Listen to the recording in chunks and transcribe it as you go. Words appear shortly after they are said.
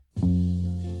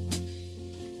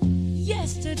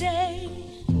yesterday.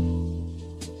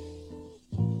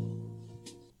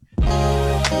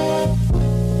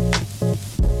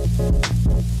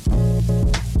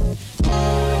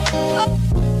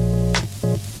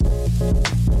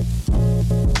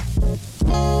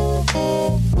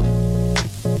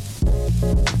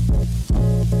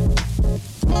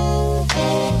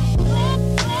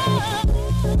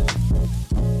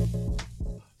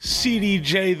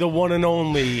 CDJ, the one and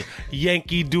only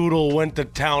Yankee Doodle, went to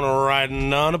town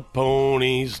riding on a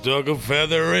pony, stuck a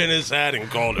feather in his hat and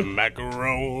called him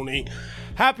macaroni.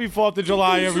 Happy 4th of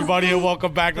July, everybody, and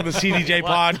welcome back to the CDJ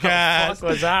podcast.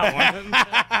 What was that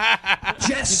one?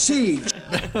 Jesse.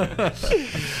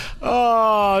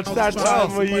 Oh, it's that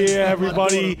time of year,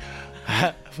 everybody.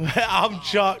 I'm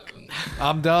Chuck.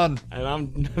 I'm done. And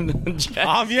I'm Jesse.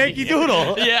 I'm Yankee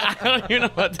Doodle. Yeah, I don't even know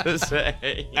what to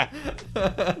say.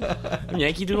 I'm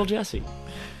Yankee Doodle Jesse.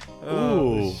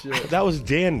 Ooh, that was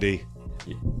dandy.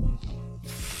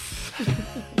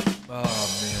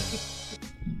 Oh,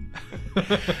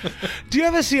 man. Do you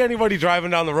ever see anybody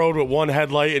driving down the road with one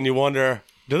headlight and you wonder,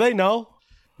 do they know?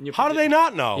 How do they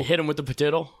not know? You hit him with the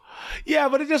potato. Yeah,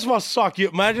 but it just must suck. You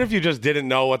imagine if you just didn't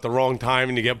know at the wrong time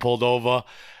and you get pulled over,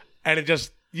 and it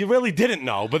just you really didn't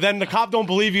know. But then the cop don't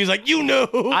believe you. He's like, you knew.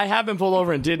 I have been pulled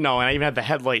over and did know, and I even had the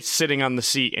headlight sitting on the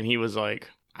seat, and he was like,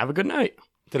 "Have a good night."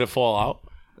 Did it fall out?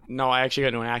 No, I actually got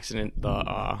into an accident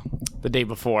the day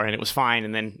before, and it was fine,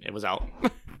 and then it was out,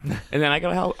 and then I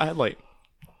got a headlight.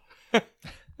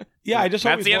 Yeah, I just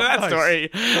That's always the end of that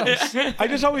story. I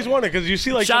just always wonder because you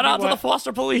see like Shout out to something the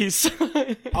Foster Police.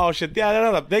 Oh shit!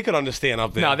 Yeah, they could understand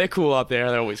up there. No, they're cool out there.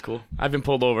 They're always cool. I've been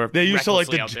pulled over. They used to like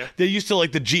recklessly out there. they used to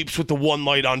like the Jeeps with the one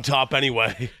light on top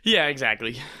anyway. Yeah,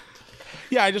 exactly.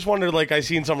 Yeah, I just wondered, like, I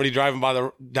seen somebody driving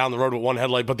down the road with one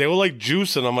headlight, but they were, like,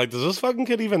 juicing. I'm like, does this fucking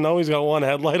kid even know he's got one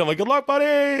headlight? I'm like, good luck,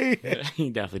 buddy! He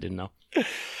definitely didn't know.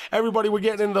 Everybody, we're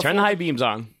getting into the... Turn the high beams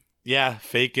on. Yeah,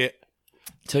 fake it.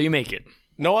 Till you make it.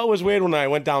 No, it was weird when I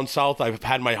went down south. I've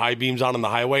had my high beams on the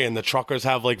highway, and the truckers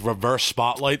have, like, reverse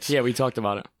spotlights. Yeah, we talked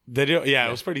about it. They do? Yeah,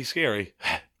 it was pretty scary.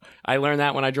 I learned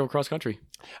that when I drove cross country.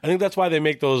 I think that's why they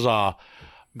make those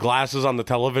glasses on the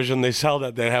television. They sell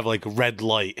that they have, like, red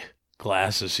light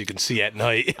glasses so you can see at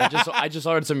night. I just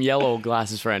ordered some yellow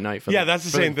glasses for at night. That's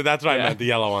the same thing. That's what I meant, the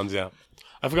yellow ones, yeah.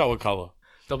 I forgot what color.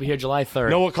 They'll be here July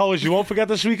 3rd. Know what colors you won't forget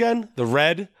this weekend? The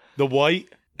red, the white,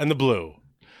 and the blue.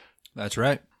 That's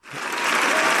right.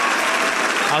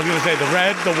 I was going to say the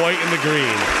red, the white, and the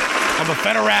green. I'm a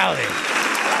federale.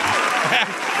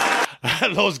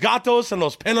 Los gatos and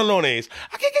los penelones.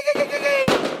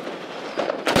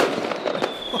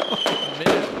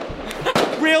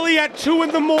 Really? At 2 in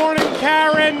the morning,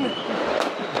 Karen?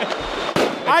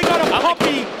 I got a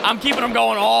puppy. I'm keeping them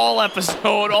going all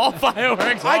episode, all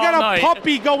fireworks, I got all a night.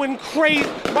 puppy going crazy.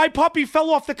 My puppy fell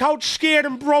off the couch scared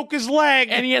and broke his leg.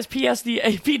 And he has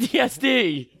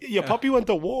PTSD. Your puppy went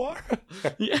to war?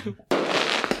 Yeah.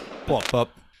 Poor pup.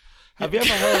 Have you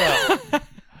ever heard of...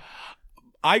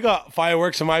 I got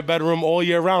fireworks in my bedroom all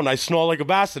year round. I snore like a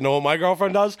bastard. Know what my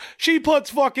girlfriend does? She puts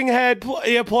fucking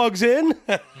earplugs in.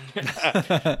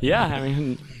 Yeah, I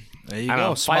mean... There you I go. don't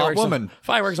know. Smart woman.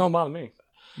 Fireworks don't bother me.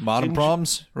 Modern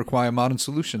problems require modern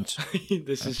solutions.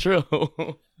 This is true.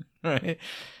 Right?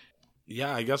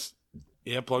 Yeah, I guess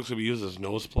earplugs could be used as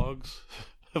nose plugs,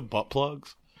 butt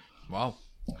plugs. Wow.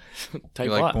 Type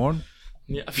You like what? porn?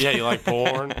 Yeah. Yeah, you like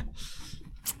porn?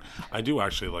 I do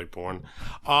actually like porn.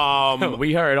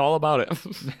 We heard all about it.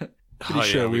 Pretty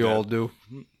sure we all do.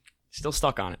 Still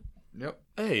stuck on it. Yep.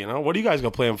 Hey, what do you guys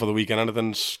got planned for the weekend?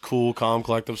 Anything cool, calm,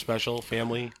 collective, special,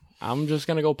 family? I'm just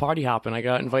going to go party hopping. I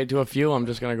got invited to a few. I'm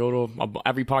just going to go to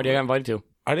every party I got invited to.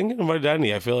 I didn't get invited to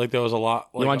any. I feel like there was a lot.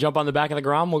 You want to jump on the back of the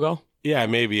Grom? We'll go. Yeah,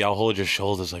 maybe. I'll hold your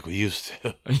shoulders like we used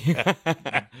to.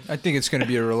 I think it's going to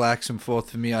be a relaxing 4th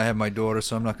for me. I have my daughter,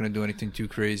 so I'm not going to do anything too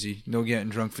crazy. No getting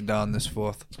drunk for Don this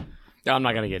 4th. I'm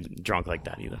not going to get drunk like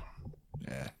that either.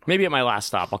 Yeah. Maybe at my last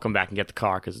stop, I'll come back and get the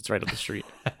car because it's right up the street.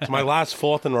 It's my last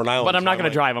 4th in Rhode Island. But I'm not going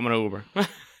to to drive. I'm going to Uber.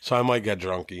 So I might get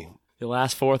drunky. The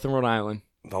last 4th in Rhode Island.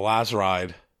 The last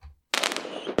ride.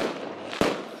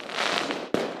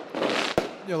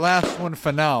 Your last one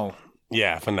for now.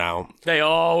 Yeah, for now. They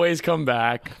always come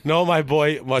back. No, my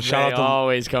boy. Well, They shout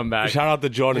always come back. out to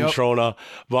Jordan Yep. Schroeder.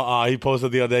 But he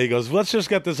posted the other day. He goes, "Let's just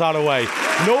get this out of the way.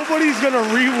 Nobody's gonna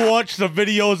rewatch the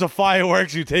videos of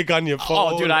fireworks you take on your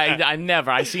phone." Oh, dude, I never.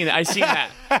 I seen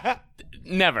that.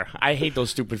 Never. I hate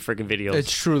those stupid freaking videos.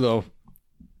 It's true, though.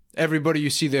 Everybody, you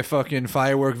see their fucking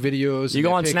firework videos. You and go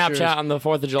their on pictures. Snapchat on the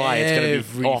 4th of July, it's going to be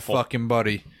Every awful. fucking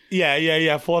buddy.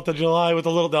 Yeah. 4th of July with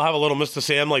they'll have a little Mr.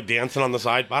 Sam like dancing on the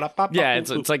side. Yeah,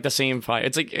 it's like the same fire.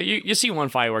 It's like you see one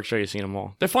fireworks show, you've seen them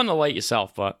all. They're fun to light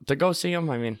yourself, but to go see them,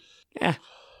 I mean, yeah.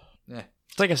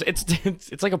 It's like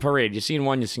it's like a parade. You've seen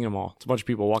one, you've seen them all. It's a bunch of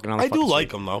people walking on the I do fucking like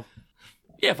street. them though.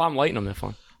 Yeah, if I'm lighting them, they're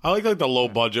fun. I like the low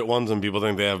budget ones, and people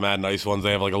think they have mad nice ones.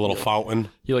 They have like a little fountain.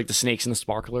 You like the snakes and the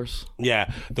sparklers?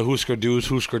 Yeah, the Husker do's,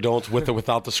 Husker don'ts, with or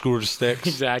without the screw sticks.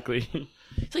 Exactly.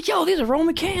 It's like, yo, these are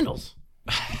Roman candles.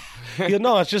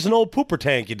 No, it's just an old pooper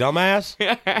tank, you dumbass.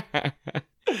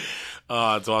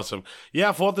 It's awesome.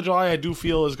 Yeah, 4th of July I do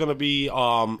feel is going to be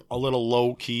a little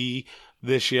low key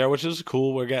this year, which is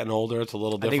cool. We're getting older. It's a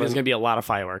little different. I think there's going to be a lot of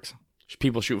fireworks.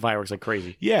 People shoot fireworks like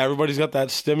crazy. Yeah, everybody's got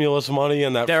that stimulus money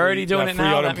and that they're already doing that it free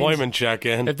now. unemployment check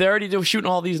in. If they're already shooting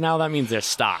all these now, that means they're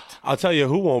stocked. I'll tell you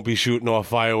who won't be shooting off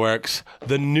fireworks.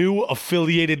 The new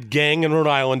affiliated gang in Rhode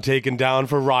Island taken down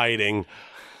for rioting.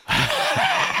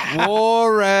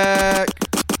 Warrack.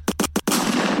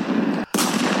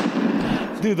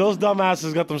 Dude, those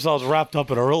dumbasses got themselves wrapped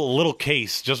up in a little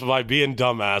case just by being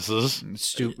dumbasses.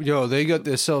 Stupid. Yo, they got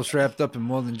themselves wrapped up in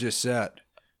more than just that.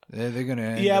 They're gonna.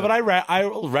 End up. But I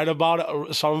read about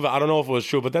it, some of it. I don't know if it was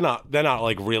true, but they're not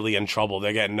like really in trouble.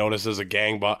 They're getting noticed as a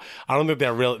gang, but I don't think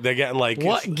they're getting like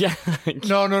what?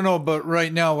 No. But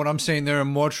right now, what I'm saying they're in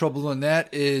more trouble than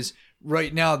that is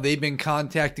right now they've been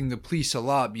contacting the police a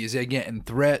lot because they're getting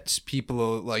threats. People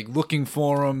are like looking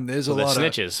for them. There's a lot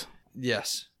snitches.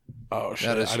 Yes. Oh shit!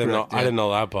 That is I didn't know. correct, yeah. I didn't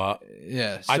know that part.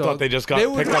 Yeah, I thought they just got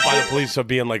picked up by the police for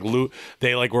being like loot.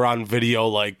 They like were on video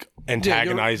like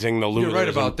antagonizing the looters. You're right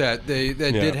about that. That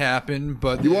did happen,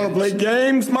 but You want to play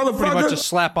games, motherfucker? pretty much a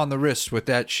slap on the wrist with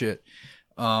that shit.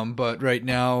 But right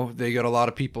now they got a lot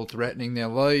of people threatening their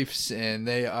lives, and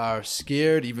they are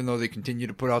scared, even though they continue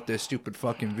to put out their stupid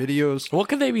fucking videos. What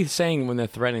could they be saying when they're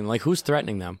threatening? Like, who's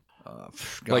threatening them? God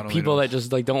Like only people knows. that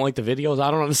just like don't like the videos.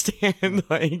 I don't understand.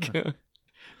 Like,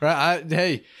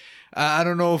 Right? I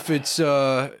don't know if it's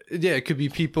it could be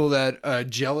people that are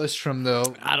jealous from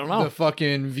the I don't know. the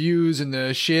fucking views and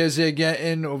the shares they're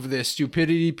getting over their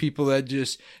stupidity. People that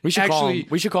just we should call actually them.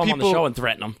 We should call them on the show and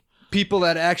threaten them. people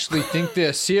that actually think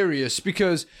they're serious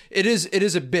because it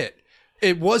is a bit.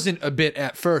 It wasn't a bit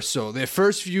at first, so their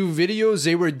first few videos,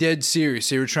 they were dead serious.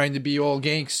 They were trying to be all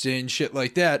gangsta and shit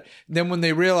like that. Then when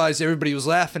they realized everybody was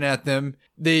laughing at them,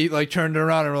 they like turned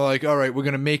around and were like, all right, we're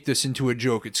going to make this into a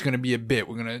joke. It's going to be a bit.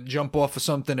 We're going to jump off of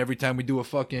something every time we do a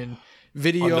fucking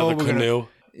video. Under the canoe.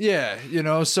 Yeah,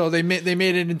 so they made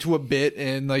it into a bit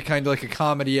and like kind of like a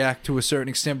comedy act to a certain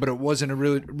extent, but it wasn't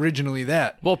originally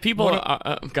that. Well, people. Go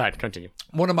ahead, continue.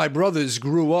 One of my brothers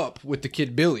grew up with the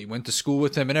kid Billy, went to school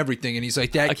with him and everything, and he's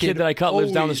like that A kid that I cut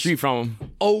lives down the street from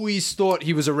him. Always thought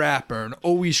he was a rapper and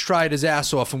always tried his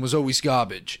ass off and was always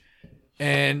garbage.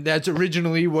 And that's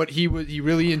originally what he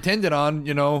really intended on,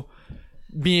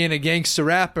 being a gangster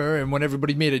rapper. And when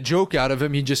everybody made a joke out of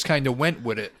him, he just kind of went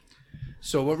with it.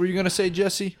 So what were you gonna say,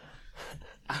 Jesse?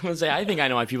 I'm gonna say I think I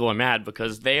know why people are mad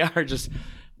because they are just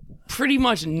pretty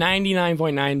much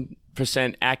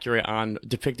 99.9% accurate on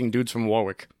depicting dudes from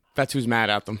Warwick. That's who's mad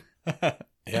at them.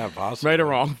 Yeah, possibly. Right or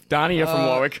wrong, Donnie, you're from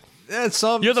Warwick. Yeah,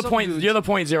 some You're the some point. dudes. You're the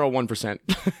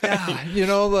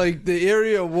 0.01%. Like the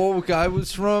area of Warwick I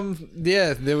was from.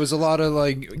 Yeah, there was a lot of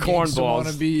like Cornballs. gangsta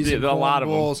wannabes, Yeah, and a lot of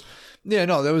them. cornballs. Yeah,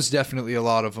 no, there was definitely a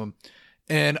lot of them.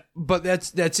 But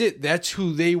that's it. That's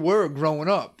who they were growing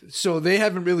up. So they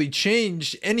haven't really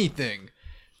changed anything.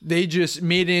 They just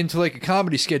made it into like a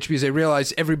comedy sketch because they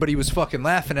realized everybody was fucking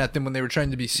laughing at them when they were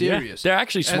trying to be serious. They're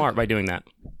actually smart by doing that.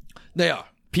 They are.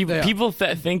 People They are. people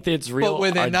think that it's real. But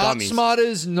where they're are not dummies. smart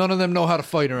is none of them know how to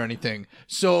fight or anything.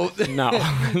 So No.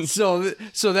 so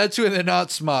that's where they're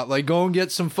not smart. Like go and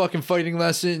get some fucking fighting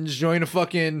lessons, join a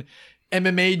fucking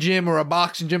MMA gym or a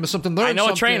boxing gym or something. Learn I know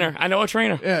something. a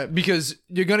trainer. Yeah, because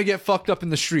you're gonna get fucked up in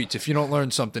the streets if you don't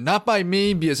learn something. Not by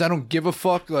me, because I don't give a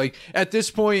fuck. Like at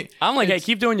this point, I'm like, hey,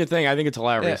 keep doing your thing. I think it's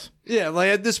hilarious. yeah, like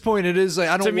at this point, it is like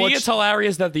I don't. To me, watch, it's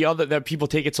hilarious that people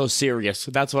take it so serious.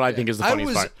 That's what I think is the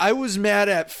funniest part. I was mad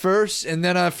at first, and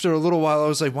then after a little while, I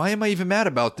was like, why am I even mad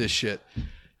about this shit?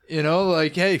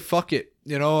 Like, hey, fuck it.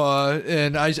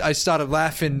 And I started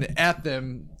laughing at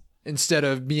them instead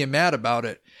of being mad about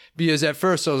it. Because at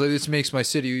first I was like, this makes my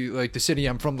city, like the city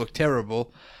I'm from, look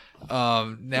terrible.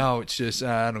 Now it's just,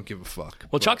 I don't give a fuck.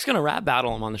 Well, Chuck's gonna rap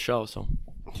battle him on the show, so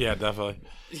Yeah, definitely.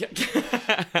 it's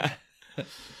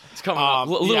coming up.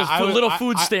 yeah, Little I-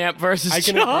 food I- stamp versus I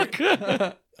can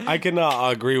Chuck. I can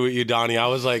agree with you, Donnie. I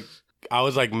was like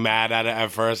mad at it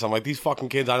at first. I'm like, these fucking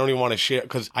kids, I don't even want to share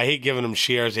because I hate giving them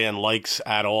shares and likes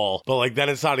at all. But like then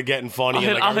it started getting funny. I'll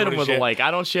hit him everybody with a like.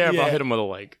 I don't share, but I'll hit him with a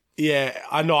like. Yeah,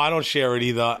 I know. I don't share it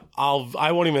either.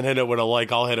 I won't even hit it with a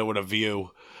like. I'll hit it with a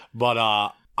view. But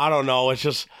I don't know. It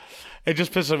just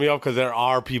pisses me off because there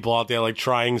are people out there like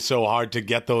trying so hard to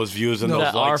get those views and those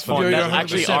That are likes. funny. You're That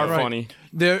actually 100% are right. funny.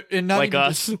 They're and not Like even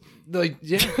us. just- like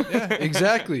yeah,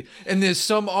 exactly. And there's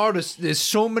some artists. There's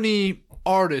so many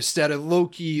artists that are low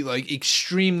key like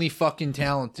extremely fucking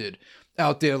talented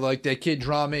out there. Like that kid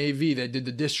Drama AV that did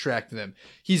the diss track to them.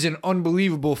 He's an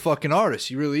unbelievable fucking artist.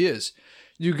 He really is.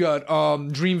 You got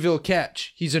Dreamville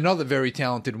Catch. He's another very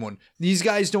talented one. These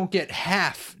guys don't get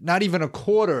half, not even a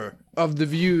quarter of the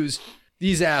views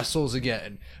these assholes are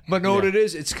getting. But know what it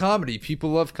is? It's comedy.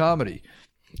 People love comedy.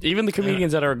 Even the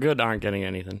comedians that are good aren't getting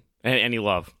anything. Any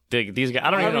love. These guys,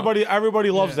 I don't even know. Everybody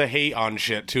loves to hate on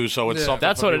shit too, so it's something.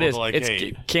 That's for what it people is. to, like, It's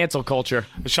hate. cancel culture.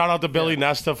 Shout out to Billy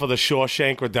Nesta for the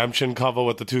Shawshank Redemption cover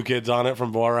with the two kids on it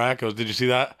from Borat. Did you see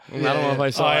that? I don't know if I Oh,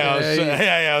 saw yeah,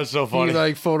 it. it was so He funny.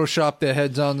 like photoshopped their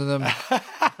heads onto them. Oh,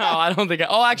 I don't think.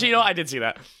 Oh, actually, I did see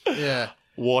that. Yeah.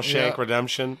 Warshank Yeah.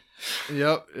 Redemption.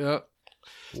 Yep.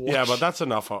 Yeah, but that's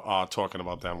enough talking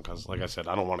about them because, like I said,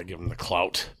 I don't want to give them the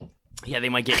clout. Yeah, they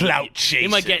might get Clout They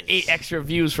might get chasers. 8 extra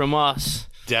views from us.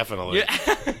 Definitely. Yeah.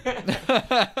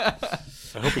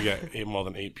 I hope we get more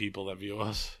than 8 people that view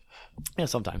us. Yeah,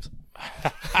 sometimes.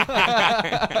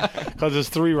 Because there's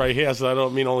 3 right here, so I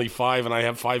don't mean only 5, and I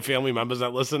have 5 family members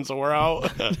that listen, so we're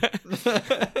out.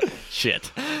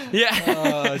 Shit.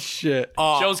 Yeah. Shit.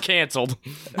 Show's canceled.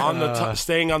 On the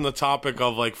staying on the topic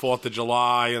of like 4th of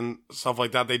July and stuff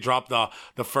like that, they dropped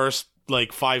the first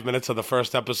like 5 minutes of the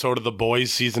first episode of The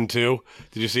Boys season 2.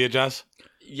 Did you see it, Jess?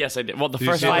 Yes, I did. Well, the you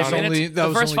first see that 5 on- minutes. That The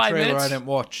was first only 5 trailer minutes, I didn't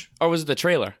watch. or was it the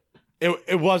trailer?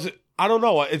 It was. I don't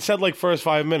know. It said like first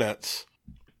 5 minutes,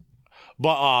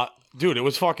 but dude, it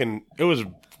was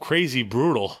crazy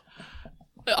brutal.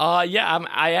 Yeah.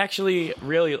 I actually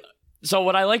really. So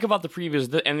what I like about the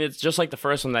previews, and it's just like the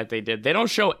first one that they did. They don't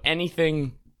show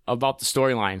anything about the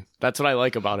storyline. That's what I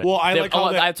like about it. Well,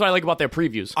 that's what I like about their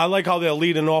previews. I like how they're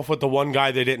leading off with the one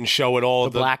guy they didn't show at all.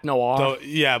 The Black Noir.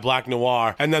 Black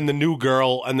Noir. And then the new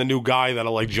girl and the new guy that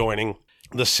are like joining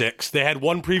the 6. They had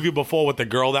one preview before with the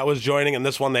girl that was joining, and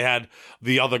this one they had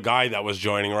the other guy that was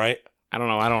joining, right? I don't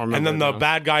know. I don't remember. And then the now.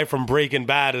 bad guy from Breaking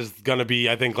Bad is going to be,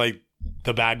 I think, like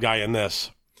the bad guy in this.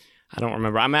 I don't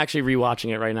remember. I'm actually rewatching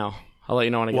it right now. I'll let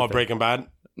you know when I get What, there. Breaking Bad?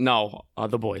 No,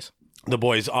 The Boys. The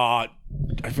Boys. I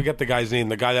forget the guy's name.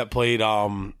 The guy that played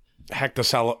Hector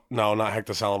No, not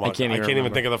Hector Salamanca. I can't even even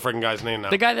remember. think of the freaking guy's name now.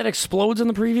 The guy that explodes in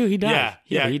the preview, he died.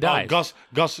 Yeah, he died. Gus.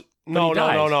 No, he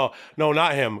dies. no,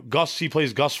 not him. Gus. He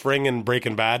plays Gus Fring in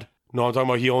Breaking Bad. No, I'm talking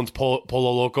about he owns Polo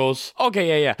Locos.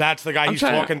 Okay, yeah. That's the guy he's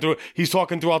trying to- talking through. He's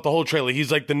talking throughout the whole trailer.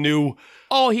 He's like the new.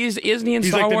 Oh, isn't he in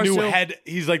He's Star like the Wars new too? head.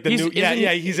 He's like the new. Isn't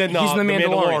Yeah, he- he's in he's the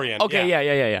Mandalorian. Okay,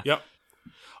 yeah. Yep.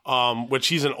 Which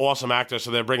he's an awesome actor,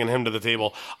 so they're bringing him to the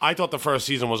table. I thought the first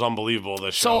season was unbelievable.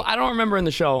 This show. So I don't remember in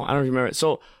the show. I don't remember it.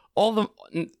 So all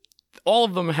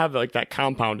of them have like that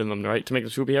compound in them, right, to make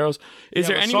them superheroes. Is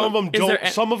there But any? some of them don't.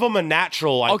 Some of them are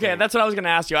natural. I Okay, think. that's what I was going to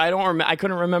ask you. I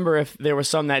couldn't remember if there were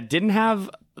some that didn't have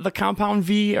the compound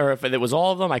V, or if it was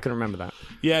all of them. I couldn't remember that.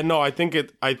 Yeah, no, I think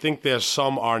there's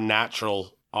some are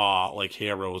natural, like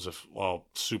heroes,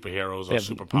 superheroes or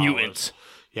superpowers. mutants.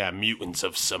 Yeah, mutants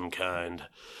of some kind.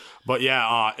 But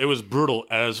yeah, it was brutal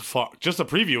as fuck. Just the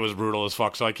preview was brutal as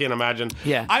fuck, so I can't imagine.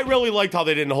 Yeah. I really liked how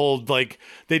they didn't hold, like,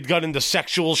 they got into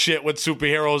sexual shit with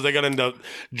superheroes. They got into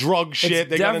drug shit. It's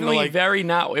They got into, definitely like, very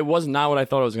not. It was not what I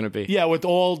thought it was going to be. yeah, with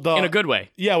all the... In a good way.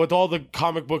 Yeah, with all the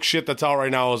comic book shit that's out right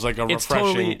now is like a It's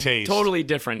refreshing taste. totally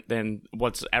different than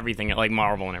what's everything like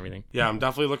Marvel and everything. Yeah, I'm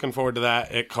definitely looking forward to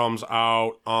that. It comes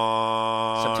out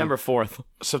on... September 4th.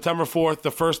 September 4th, the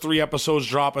first 3 episodes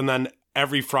drop, and then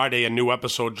every Friday a new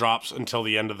episode drops until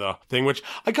the end of the thing, which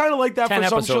I kind of like that 10 for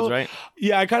some episodes, shows. right?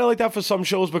 Yeah, I kind of like that for some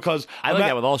shows because I like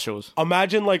that with all shows.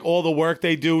 imagine like all the work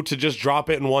they do to just drop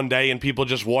it in one day and people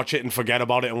just watch it and forget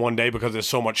about it in one day because there's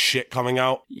so much shit coming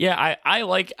out. Yeah,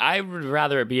 I would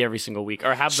rather it be every single week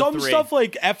or have Some the 3. stuff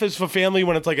like F is for Family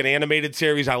when it's like an animated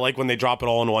series, I like when they drop it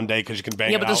all in one day because you can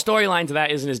bang Yeah, it but out. the storyline to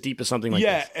that isn't as deep as something like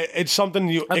Yeah, this. it's something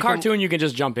you... A cartoon you can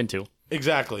just jump into.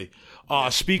 Exactly.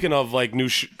 Speaking of like new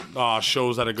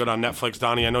shows that are good on Netflix,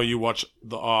 Donnie, I know you watch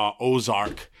the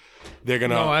Ozark. They're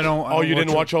gonna. No, I don't You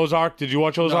didn't watch Ozark? Did you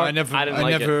watch Ozark? No, I never. I didn't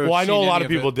like it. never Well, I know a seen lot any of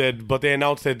people it. did, but they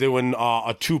announced they're doing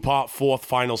a 2-part 4th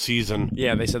final season.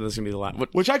 Yeah, they said this is going to be the last.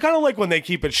 What Which I kind of like when they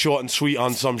keep it short and sweet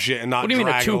on some shit and not. do you mean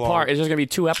a drag 2-part? along. Is there going to be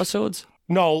 2 episodes?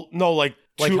 No, like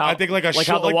two. how, I think like a like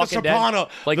show, how the like Walking The Soprano,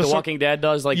 Dead, like The Walking Dead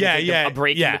does, like Yeah, they take yeah, a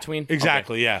break yeah, in between.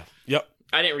 Exactly. Yeah. Yep.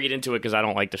 I didn't read into it because I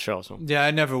don't like the show. So Yeah,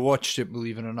 I never watched it,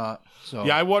 believe it or not. So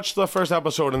Yeah, I watched the first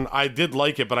episode and I did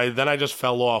like it, but then I just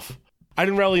fell off. I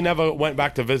didn't really never went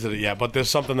back to visit it yet, but there's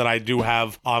something that I do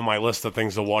have on my list of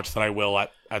things to watch that I will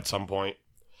at some point.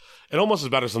 It almost is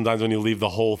better sometimes when you leave the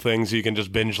whole thing so you can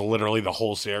just binge literally the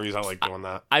whole series. I like doing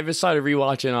that. I've decided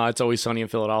rewatching It's Always Sunny in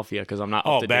Philadelphia because I'm not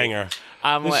up Oh, to banger.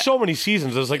 date. There's so many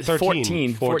seasons. There's like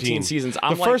 13. 14 seasons.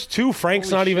 The first two,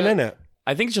 Frank's not even in it.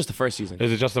 I think it's just the first season.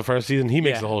 Is it just the first season? He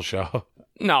makes Yeah. the whole show.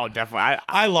 No, definitely.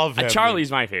 I love him.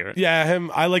 Charlie's my favorite. Yeah, him.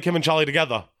 I like him and Charlie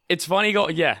together. It's funny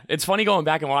it's funny going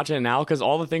back and watching it now because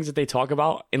all the things that they talk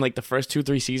about in like the first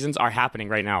 2-3 seasons are happening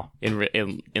right now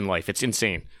in life. It's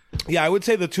insane. Yeah, I would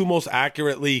say the two most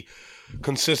accurately,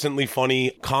 consistently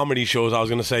funny comedy shows I was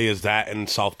going to say is that and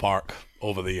South Park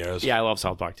over the years. Yeah, I love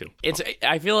South Park too.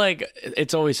 I feel like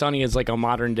It's Always Sunny is like a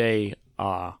modern day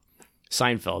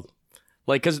Seinfeld.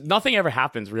 Like, because nothing ever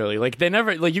happens really. Like, they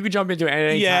never like you could jump into it at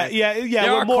any time. Yeah.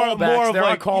 There are callbacks. of There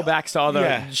like, are callbacks to other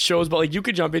yeah. shows, but like you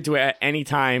could jump into it at any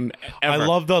time. Ever. I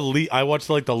love I watched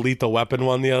like the Lethal Weapon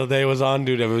one the other day was on.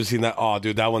 Dude, have you ever seen that? Oh,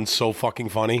 dude, that one's so fucking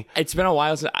funny. It's been a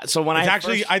while since. So when It's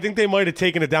actually, I think they might have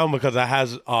taken it down because it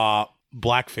has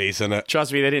blackface in it.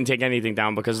 trust me, they didn't take anything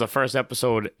down because the first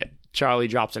episode, Charlie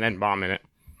drops an N-bomb in it.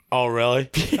 Oh, really?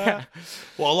 Yeah.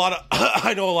 Well,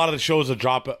 I know a lot of the shows that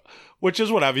drop it, which is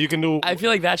whatever you can do. I feel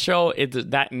like that show,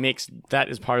 that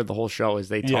is part of the whole show. Is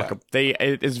they talk,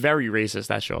 it is very racist.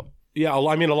 That show Yeah,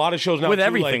 I mean, a lot of shows now with too,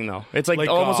 everything like, though. It's like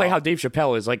almost like how Dave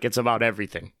Chappelle is. Like it's about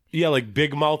everything. Yeah, like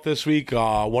Big Mouth this week.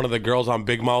 One of the girls on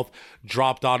Big Mouth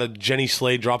Jenny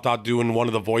Slade dropped out doing one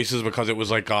of the voices because it was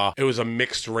like it was a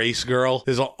mixed race girl.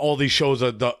 There's all these shows,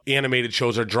 the animated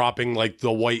shows are dropping like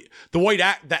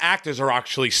the actors are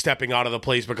actually stepping out of the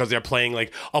place because they're playing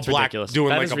like a black, ridiculous. doing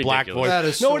That like is a black ridiculous. That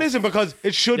voice. is No, so- it isn't because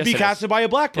it should Yes, be it is. casted by a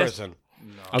black Yes. person.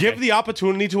 Okay. Give the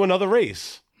opportunity to another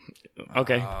race.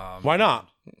 Okay, Why not?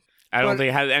 I don't think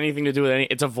it has anything to do with any.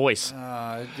 It's a voice.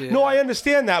 yeah. No, I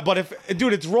understand that, but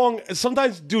dude, it's wrong.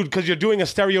 Sometimes, dude, because you're doing a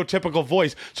stereotypical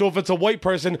voice. So if it's a white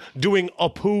person doing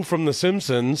Apu from The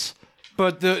Simpsons,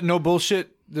 But no bullshit.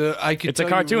 I could. It's a tell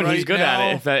you cartoon. right He's good now,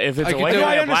 at it. If it's I a could white tell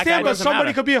guy, I a black guy, understand, but doesn't somebody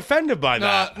matter. could be offended by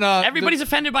that. No, Everybody's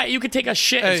offended by it. You could take a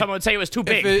shit and Hey, someone would say it was too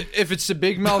big. If it's the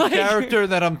Big Mouth character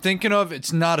that I'm thinking of,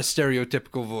 it's not a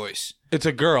stereotypical voice. It's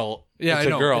a girl. Yeah, it's I a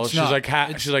know. girl. It's She's not.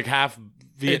 like she's like half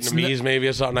It's Vietnamese, maybe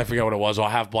or something. I forget what it was, or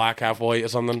half black, half white, or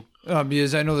something,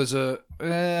 Because I know there's a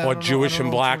or Jewish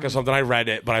and black or something. I read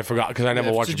it, but I forgot because I never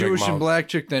If watched it's a Big Jewish and Mouth. black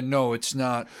chick, then no, it's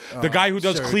not. The guy who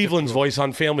does stereotypical. Cleveland's voice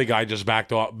on Family Guy just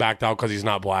backed out because he's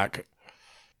not black.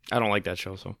 I don't like that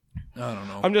show. So I don't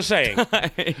know. I'm just saying.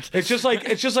 It's just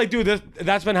like, dude,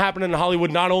 that's been happening in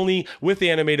Hollywood, not only with the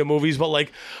animated movies, but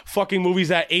like fucking movies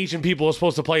that Asian people are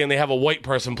supposed to play, and they have a white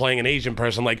person playing an Asian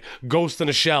person, like Ghost in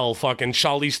a Shell. Fucking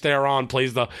Charlize Theron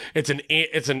plays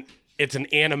it's an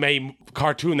anime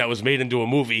cartoon that was made into a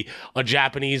movie. A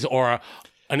Japanese or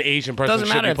an Asian person doesn't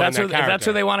should matter be if playing that's that who, if that's character.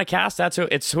 who they want to cast.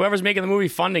 It's whoever's making the movie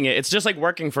funding it. It's just like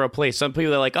working for a place. Some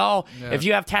people are like, oh, if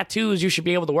you have tattoos, you should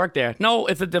be able to work there. No,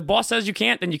 if the boss says you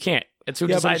can't, then you can't. It's who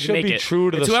Yeah, but it decides to should make be it.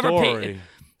 true to It's the whoever story.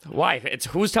 Why? It's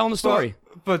who's telling the story.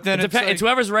 But then It's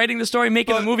whoever's writing the story,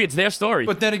 making the movie. It's their story.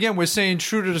 But then again, we're saying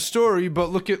true to the story.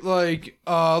 But look at like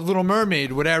Little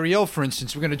Mermaid with Ariel, for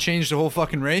instance. We're gonna change the whole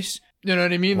fucking race. You know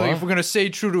what I mean? Like if we're gonna say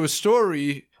true to a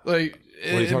story, like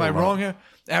are you am I talking wrong here?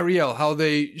 Ariel, how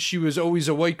she was always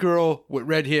a white girl with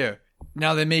red hair.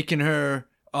 Now they're making her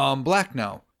black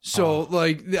now. So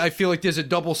like I feel like there's a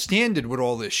double standard with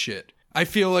all this shit. I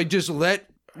feel like just you know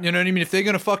what I mean? If they're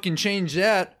gonna fucking change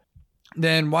that,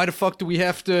 then why the fuck do we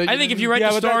have to? I think if you write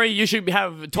Yeah, the but story, you should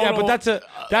have total. Yeah, but that's a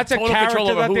total character control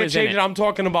over that who they're is in changing. it. I'm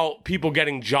talking about people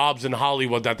getting jobs in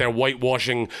Hollywood that they're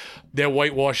whitewashing. They're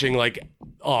whitewashing like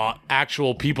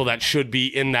actual people that should be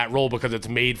in that role because it's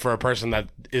made for a person that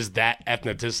is that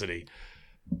ethnicity.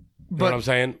 You know what I'm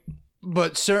saying?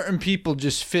 But certain people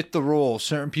just fit the role.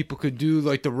 Certain people could do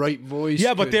like the right voice.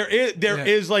 Yeah, but could- there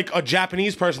is like a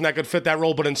Japanese person that could fit that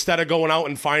role, but instead of going out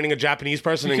and finding a Japanese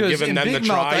person and because giving in them Big the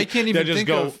Mouth, try, I can't they even just think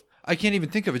go. of. I can't even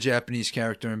think of a Japanese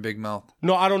character in Big Mouth.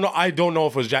 No, I don't know. I don't know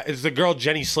if it was it's the girl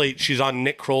Jenny Slate. She's on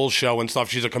Nick Kroll's show and stuff.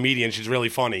 She's a comedian. She's really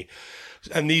funny.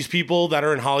 And these people that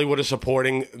are in Hollywood are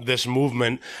supporting this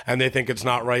movement, and they think it's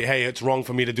not right. Hey, it's wrong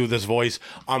for me to do this voice.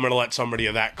 I'm going to let somebody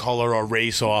of that color or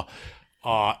race or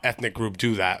ethnic group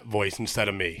do that voice instead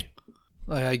of me.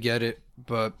 Like, I get it,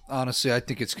 but honestly, I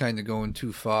think it's kind of going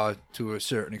too far to a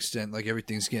certain extent. Like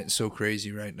everything's getting so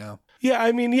crazy right now. Yeah,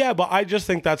 I mean, yeah, but I just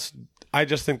think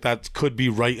that could be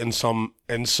right in some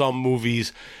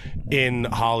movies in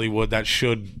Hollywood that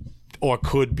should or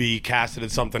could be casted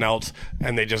as something else,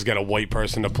 and they just get a white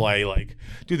person to play. Like,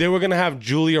 dude, they were gonna have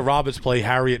Julia Roberts play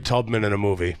Harriet Tubman in a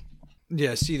movie.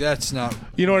 Yeah, see, that's not.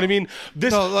 You know what I mean?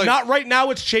 This No, like- not right now.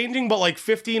 It's changing, but like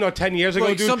 15 or 10 years ago,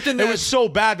 Like dude, something it that- was so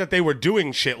bad that they were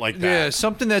doing shit like that. Yeah,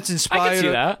 something that's I inspired. can see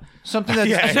that. Something that's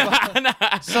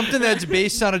Yeah. something that's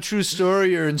based on a true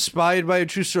story or inspired by a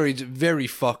true story. It's very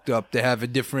fucked up to have a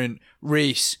different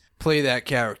race play that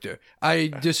character.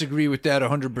 I disagree with that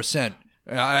 100%.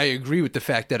 I agree with the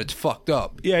fact that it's fucked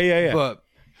up. Yeah. But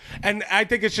And I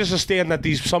think it's just a stand that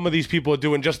some of these people are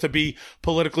doing just to be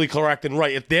politically correct and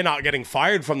right. If they're not getting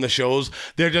fired from the shows,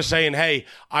 they're just saying, hey,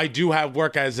 I do have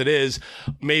work as it is.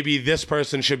 Maybe this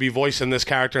person should be voicing this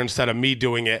character instead of me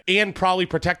doing it. And probably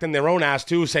protecting their own ass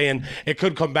too, saying it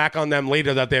could come back on them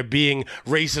later that they're being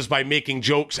racist by making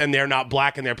jokes and they're not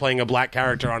black and they're playing a black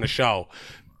character on a show.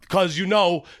 Because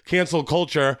cancel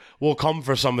culture will come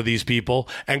for some of these people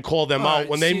and call them out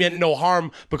when they meant no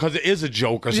harm because it is a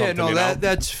joke or something. yeah, no,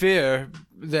 that's fair.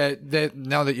 That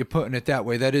now that you're putting it that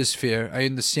way, that is fair. I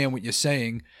understand what you're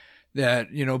saying. That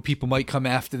people might come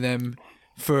after them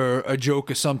for a joke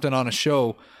or something on a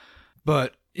show,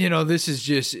 but this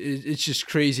is it's just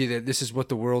crazy that this is what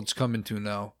the world's coming to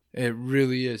now. It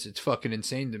really is. It's fucking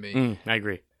insane to me. I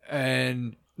agree.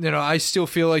 And I still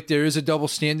feel like there is a double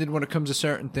standard when it comes to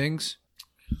certain things.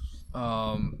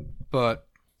 But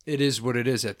it is what it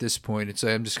is at this point. It's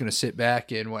like I'm just going to sit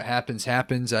back and what happens,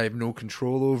 happens. I have no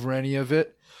control over any of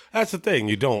it. That's the thing.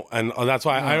 You don't. And that's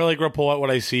why I like report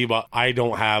what I see, but I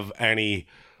don't have any.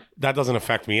 That doesn't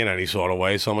affect me in any sort of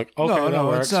way. So I'm like, okay, No, that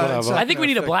works, it's not- whatever. it's not- I think we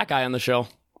need a black guy on the show.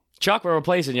 Chuck, we're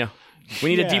replacing you. We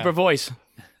need a Yeah. deeper voice.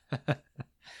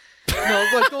 No,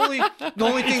 like the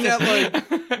only thing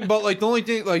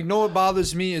that what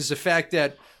bothers me is the fact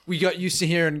that we got used to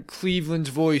hearing Cleveland's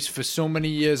voice for so many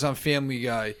years on Family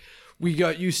Guy. We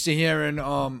got used to hearing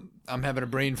I'm having a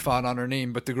brain fart on her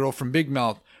name, but the girl from Big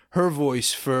Mouth, her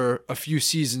voice for a few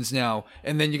seasons now,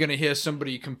 and then you're gonna hear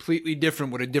somebody completely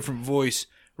different with a different voice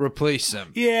replace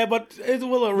them. Yeah, but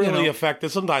will it really affect it?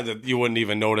 Sometimes you wouldn't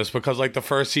even notice because, like the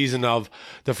first season of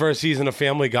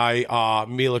Family Guy,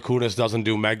 Mila Kunis doesn't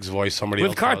do Meg's voice. Somebody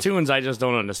With else cartoons, I just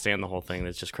don't understand the whole thing.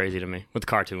 It's just crazy to me. With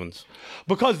cartoons,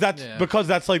 does. Because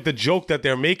that's like the joke that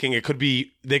they're making.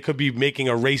 They could be making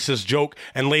a racist joke,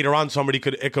 and later on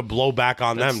it could blow back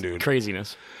on them, dude.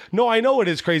 craziness. No, I know it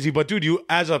is crazy, but dude, you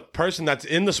as a person that's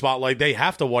in the spotlight, they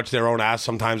have to watch their own ass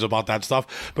sometimes about that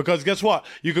stuff because guess what?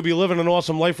 You could be living an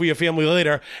awesome life with your family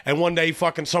later, and one day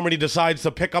fucking somebody decides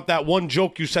to pick up that one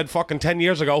joke you said fucking 10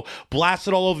 years ago, blast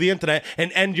it all over the internet,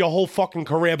 and end your whole fucking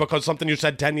career because something you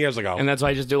said 10 years ago. And that's why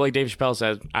I just do like Dave Chappelle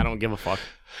says. I don't give a fuck.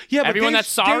 Yeah, but Everyone that's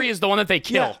sorry is the one that they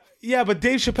kill. Yeah, but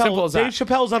Dave Simple as that.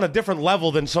 Chappelle's on a different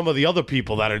level than some of the other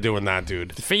people that are doing that,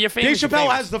 dude. You're Dave famous, you're Chappelle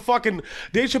famous.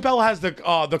 Dave Chappelle has the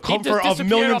comfort of disappeared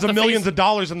millions off and the millions face- of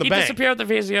dollars in the He bank. disappeared off the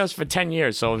face of the earth for 10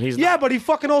 years, so he's Yeah, not. but he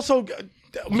fucking also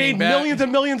made back. millions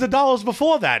and millions of dollars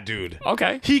before that, dude.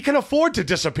 Okay. He can afford to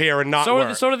disappear and not So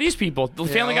work. do these people. The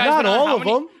Family Guy's Not been on all how of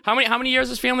many, them. How many years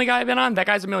has Family Guy been on? That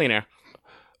guy's a millionaire.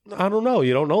 I don't know.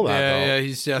 You don't know that, though. Yeah,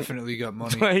 he's definitely got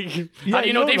money. Like, how do you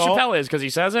you know don't Dave know. Chappelle is? Because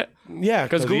he says it? Yeah,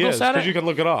 'Cause Google said it? Because you can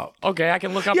look it up. Okay, I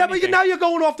can look up Yeah, but anything. now you're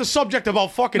going off the subject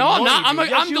about fucking No, I'm money, not. dude.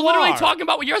 Yes, I'm you literally are. talking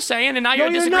about what you're saying, and now No, you're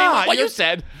you're disagreeing not. with what you You're-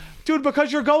 said. Dude,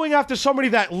 because you're going after somebody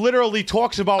that literally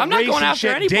talks about I'm not race going and after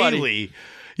shit anybody. daily.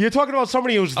 You're talking about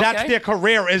somebody who's that's Okay. their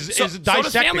career is So dissecting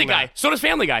does Family that. Guy. So does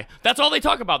Family Guy. That's all they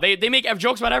talk about. They make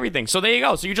jokes about everything. So there you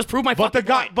go. So you just proved my But the fucking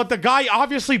guy, point. but the guy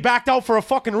obviously backed out for a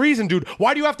fucking reason, dude.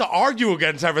 Why do you have to argue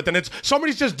against everything? It's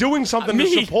somebody's just doing something to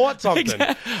Me. support something.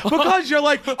 Because you're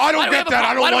like, I Why don't do we get have a that. po-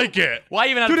 I don't why do- like it. why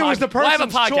even have dude? a It was the pod- why have a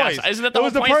person's podcast? choice. Isn't that the It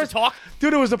whole was point is to talk?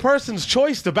 Dude, it was the person's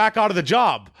choice to back out of the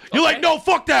job. You're like, no,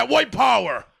 fuck that, white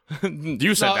power.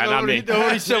 You said that, not me.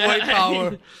 Nobody said white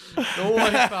power. No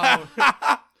white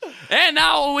power. And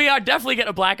now we are definitely getting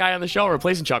a black guy on the show,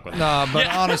 replacing Chuck with. Nah, but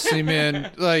honestly,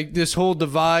 man, like this whole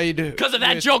divide. Because of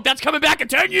that joke, that's coming back in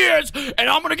 10 years, and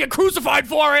I'm going to get crucified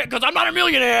for it because I'm not a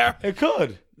millionaire. It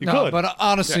could. You No, could. but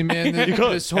honestly, man, You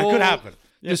could. this That whole could happen.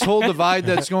 this whole divide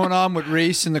that's going on with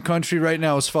race in the country right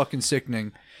now is fucking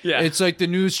sickening. Yeah. It's like the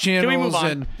news Can we move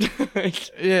channels on?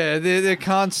 and yeah, they're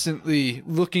constantly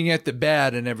looking at the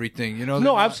bad and everything. You know?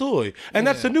 No, absolutely. And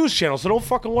that's the news channel, so don't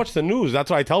fucking watch the news. That's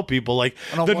what I tell people. Like,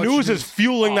 don't the watch news news. is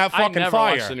fueling that I fucking never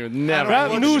fire. watch the news. Never. That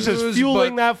watch news news, is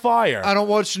fueling but that fire. I don't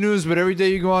watch news, but every day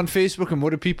you go on Facebook and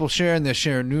what are people sharing? They're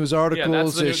sharing news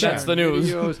articles. the they're news. That's sharing the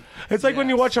news. videos. It's like when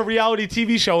you watch a reality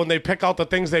TV show and they pick out the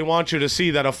things they want you to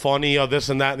see that are funny or this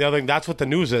and that and the other thing. That's what the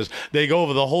news is. They go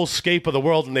over the whole scape of the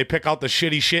world and they pick out the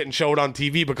shitty shit and show it on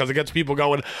TV because it gets people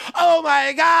going, oh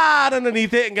my God,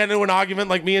 underneath it and get into an argument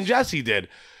like me and Jesse did.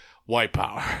 White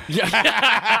power. You're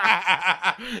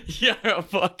a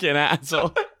fucking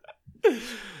asshole.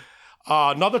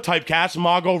 Another typecast,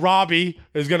 Margot Robbie,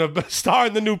 is going to star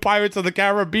in the new Pirates of the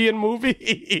Caribbean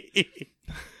movie.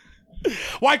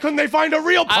 Why couldn't they find a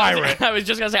real pirate? I was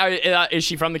just going to say, is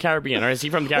she from the Caribbean or is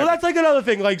he from the Caribbean? Well, that's like another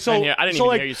thing. Like, so, I didn't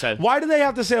even hear you said. Why do they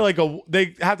have to say like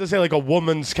a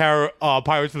woman's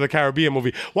Pirates of the Caribbean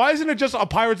movie? Why isn't it just a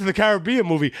Pirates of the Caribbean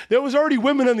movie? There was already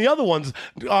women in the other ones.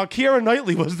 Keira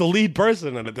Knightley was the lead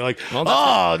person in it. They're like,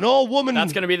 no woman.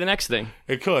 That's going to be the next thing.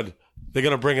 It could. They're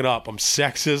going to bring it up. I'm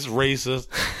sexist, racist.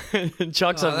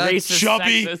 Chuck's a racist,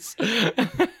 chubby.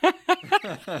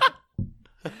 Sexist.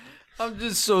 I'm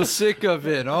just so sick of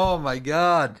it. Oh my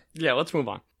God. Yeah, let's move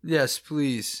on. Yes,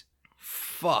 please.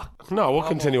 Fuck. No, we'll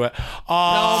continue it. Now I'm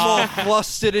all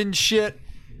flustered and shit.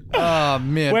 Oh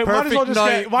man. Wait, might as well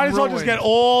just ruined. get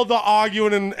all the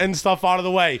arguing and stuff out of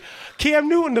the way. Cam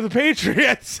Newton to the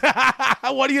Patriots.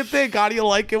 What do you think? How do you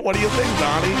like it? What do you think,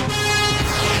 Donnie?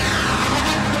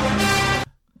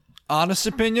 Honest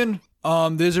opinion,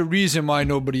 there's a reason why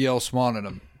nobody else wanted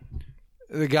him.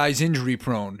 The guy's injury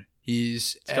prone.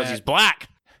 He's Because he's black.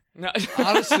 No.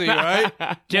 honestly, right?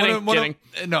 Kidding.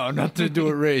 No, not to do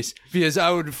with race. Because I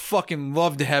would fucking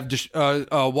love to have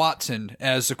Watson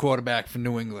as the quarterback for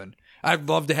New England. I'd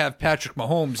love to have Patrick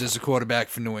Mahomes as the quarterback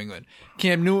for New England.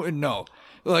 Cam Newton, no.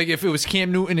 Like if it was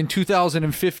Cam Newton in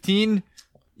 2015,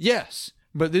 yes.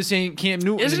 But this ain't Cam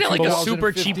Newton. Isn't in it like a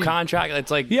super 2015. cheap contract? It's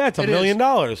like Yeah, it's $1 million.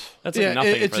 that's like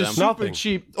nothing it's for a them. super Nothing.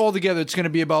 cheap. Altogether, it's going to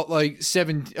be about like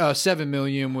 $7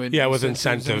 million with With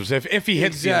incentives. If he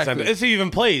hits Exactly. the incentives, if he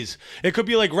even plays, it could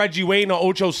be like Reggie Wayne or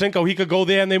Ocho Cinco. He could go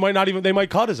there and they might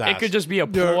cut his ass. It could just be a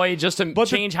ploy just to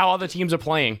change how other teams are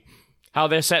playing, how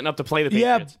they're setting up to play the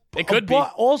Patriots. It could be.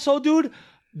 But also, dude,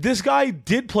 this guy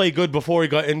did play good before he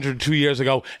got injured 2 years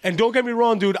ago. And don't get me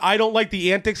wrong, dude, I don't like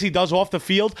the antics he does off the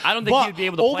field. I don't think but he'd be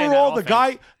able to play in that overall,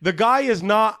 offense. the guy is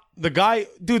not the guy,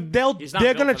 dude. They're built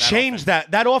gonna for that change offense.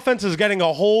 that. That offense is getting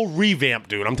a whole revamp,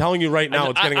 dude. I'm telling you right now,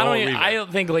 it's getting a whole revamp. I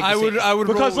don't think like I would Because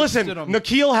roll with listen, Stidham.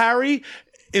 N'Keal Harry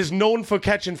is known for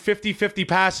catching 50-50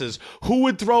 passes. Who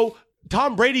would throw?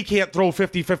 Tom Brady can't throw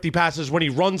 50-50 passes when he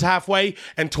runs halfway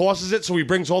and tosses it, so he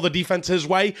brings all the defense his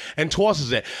way and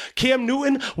tosses it. Cam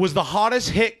Newton was the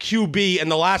hottest hit QB in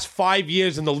the last 5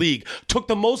 years in the league. Took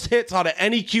the most hits out of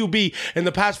any QB in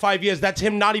the past 5 years. That's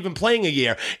him not even playing a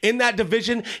year. In that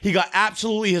division, he got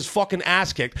absolutely his fucking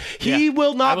ass kicked. He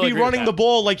will not be agree with running that. the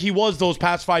ball like he was those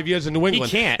past 5 years in New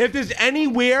England. can't. If there's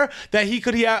anywhere that he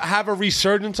could have a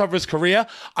resurgence of his career,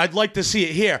 I'd like to see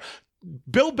it here.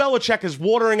 Bill Belichick is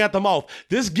watering at the mouth.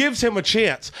 This gives him a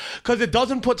chance because it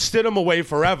doesn't put Stidham away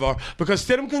forever because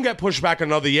Stidham can get pushed back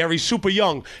another year. He's super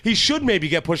young. He should maybe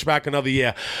get pushed back another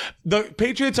year. The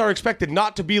Patriots are expected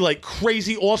not to be like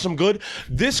crazy awesome good.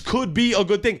 This could be a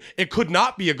good thing. It could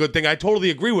not be a good thing. I totally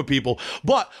agree with people.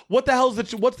 But what the hell's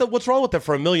what's wrong with it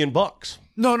for $1 million?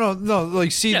 No.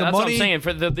 Like, see, the that's money. what I'm saying.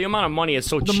 For the amount of money is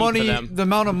so cheap for them. The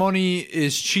amount of money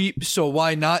is cheap, so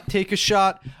why not take a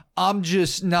shot? I'm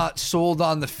just not sold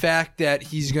on the fact that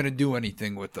he's going to do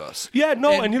anything with us. Yeah,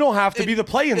 no, and you don't have to be. The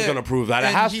play-in's going to prove that. It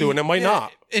has to, and it might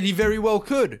not. And he very well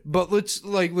could. But let's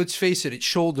face it, it's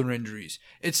shoulder injuries.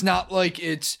 It's not like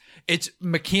it's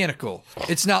mechanical.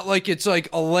 It's not like it's like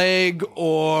a leg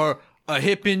or a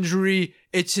hip injury.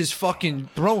 It's his fucking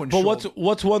throwing shoulder. But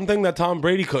what's one thing that Tom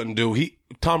Brady couldn't do?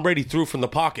 Tom Brady threw from the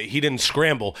pocket. He didn't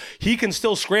scramble. He can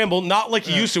still scramble, not like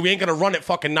he used to. He ain't going to run it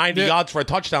fucking 90 yards for a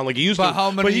touchdown like he used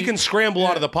to. But he can scramble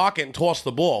out of the pocket and toss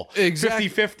the ball. Exactly.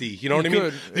 50-50. You know what I mean?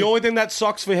 Could. The only thing that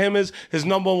sucks for him is his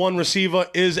number one receiver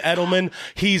is Edelman.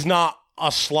 He's not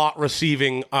a slot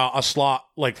receiving, a slot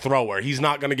like thrower. He's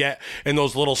not going to get in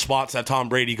those little spots that Tom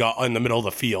Brady got in the middle of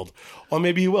the field. Or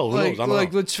maybe he will. Who knows? I don't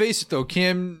know. Let's face it though,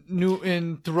 Cam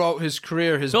Newton throughout his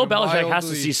career has Bill been Belichick has to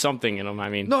wildly- see something in him. I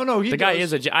mean, No, he the guy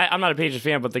does. is I'm not a Patriots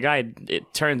fan, but the guy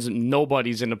it turns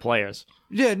nobodies into players.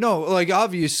 Yeah, no, like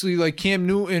obviously, like Cam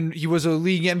Newton, he was a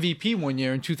league MVP one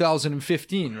year in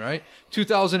 2015, right?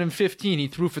 2015, he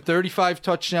threw for 35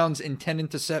 touchdowns and 10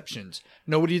 interceptions.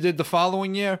 Know what he did the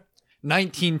following year?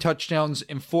 19 touchdowns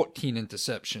and 14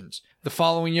 interceptions. The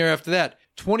following year after that,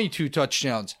 22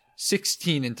 touchdowns,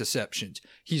 16 interceptions.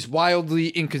 He's wildly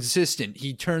inconsistent.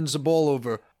 He turns the ball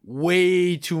over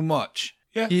way too much.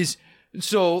 Yeah. He's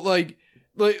so like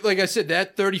I said,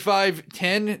 that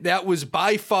 35-10, that was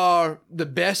by far the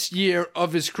best year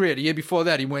of his career. The year before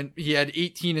that, he had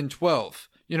 18 and 12.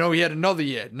 You know, he had another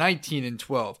year, 19 and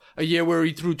 12, a year where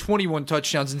he threw 21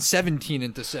 touchdowns and 17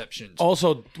 interceptions.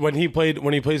 Also, when he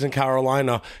plays in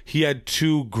Carolina, he had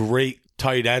two great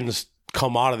tight ends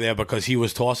come out of there because he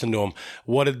was tossing to him.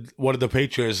 What did the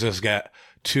Patriots just get?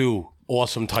 2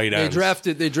 awesome tight ends.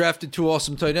 They drafted 2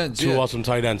 awesome tight ends. 2 awesome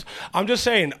tight ends. I'm just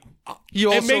saying,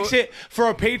 it makes it for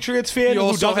a Patriots fan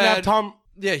who doesn't have Tom.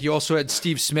 Yeah, he also had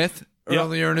Steve Smith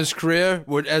earlier in his career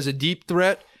as a deep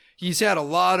threat. He's had a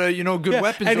lot of good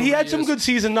weapons, and he had some good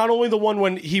season. Not only the one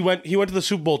when he went to the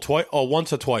Super Bowl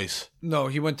once or twice. No,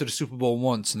 he went to the Super Bowl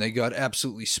once, and they got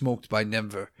absolutely smoked by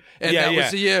Denver. And that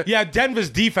was the year. Yeah,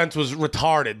 Denver's defense was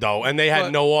retarded though, and they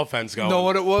had no offense going. You know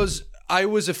what it was? I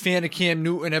was a fan of Cam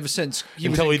Newton ever since he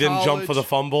didn't jump for the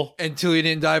fumble. Until he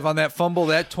didn't dive on that fumble.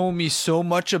 That told me so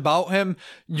much about him.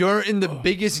 You're in the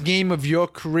biggest game of your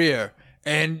career,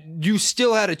 and you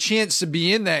still had a chance to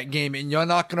be in that game, and you're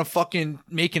not going to fucking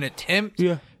make an attempt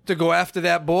to go after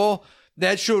that ball.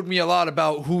 That showed me a lot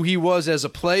about who he was as a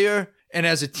player and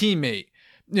as a teammate.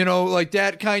 Like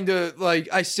that kind of,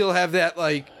 I still have that,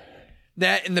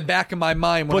 that in the back of my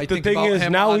mind when I think about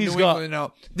him. Now he's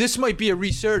got. This might be a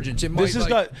resurgence.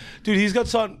 He's got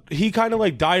something. He kind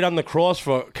of died on the cross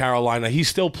for Carolina. He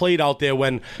still played out there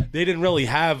when they didn't really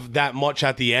have that much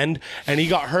at the end, and he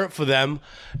got hurt for them.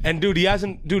 And he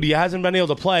hasn't been able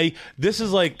to play. This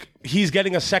is he's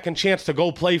getting a second chance to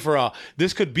go play for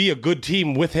this could be a good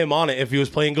team with him on it if he was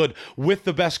playing good, with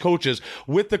the best coaches,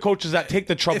 with the coaches that take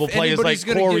the trouble players like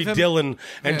Corey Dillon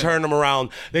and turn them around.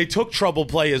 They took trouble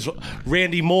players,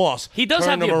 Randy Moss. He does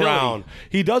have the ability. Around.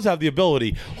 He does have the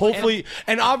ability. Hopefully,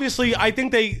 and obviously, I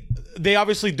think they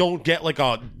obviously don't get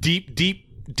a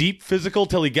deep physical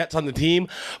till he gets on the team,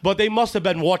 but they must have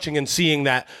been watching and seeing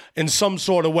that in some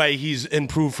sort of way he's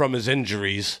improved from his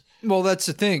injuries. Well, that's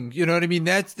the thing. You know what I mean?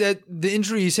 That the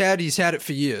injury he's had it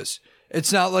for years.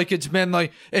 It's not like it's been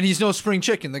and he's no spring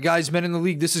chicken. The guy's been in the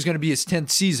league. This is going to be his 10th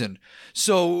season.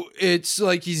 So it's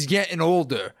like he's getting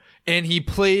older. And he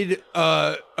played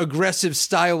aggressive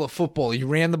style of football. He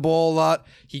ran the ball a lot.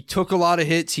 He took a lot of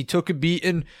hits. He took a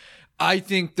beating. I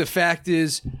think the fact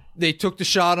is they took the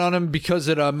shot on him because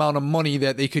of the amount of money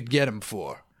that they could get him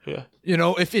for. Yeah.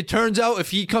 If it turns out, if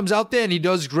he comes out there and he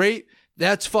does great,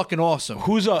 that's fucking awesome.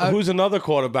 Who's another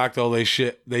quarterback though they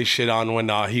shit on when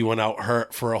he went out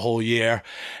hurt for a whole year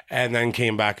and then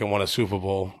came back and won a Super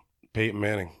Bowl? Peyton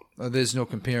Manning. There's no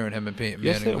comparing him and Peyton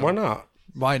Manning. Yes, why not?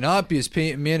 Why not? Because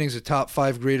Peyton Manning's a top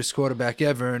 5 greatest quarterback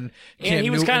ever, and he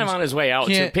was kind of on his way out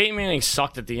too. Peyton Manning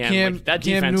sucked at the end. That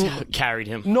defense carried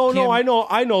him. I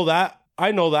know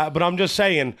that, but I'm just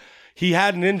saying he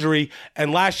had an injury,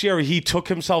 and last year he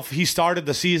started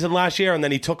the season last year, and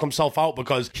then he took himself out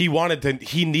because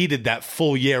he needed that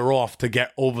full year off to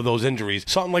get over those injuries.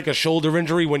 Something like a shoulder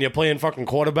injury when you're playing fucking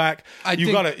quarterback,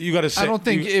 you gotta sit. I don't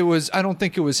think it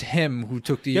was him who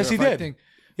took the year off. Yes, he did.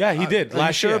 Yeah, he did.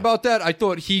 Last year. Sure about that? I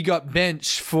thought he got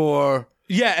benched for.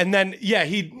 Yeah, and then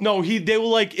they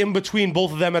were in between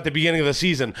both of them at the beginning of the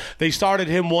season. They started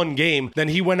him one game, then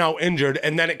he went out injured,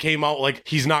 and then it came out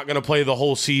he's not going to play the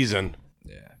whole season.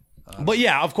 Yeah. But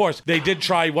yeah, of course, they did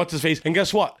try what's his face, and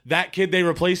guess what? That kid they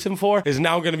replaced him for is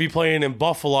now going to be playing in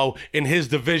Buffalo in his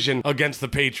division against the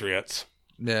Patriots.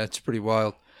 Yeah, it's pretty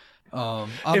wild.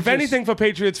 Anything for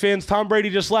Patriots fans, Tom Brady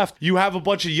just left. You have a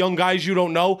bunch of young guys you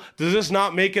don't know. Does this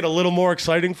not make it a little more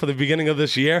exciting for the beginning of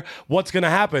this year? What's going to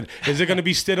happen? Is it going to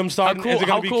be Stidham starting? Is it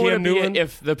going to be Cam Newton?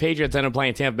 If the Patriots end up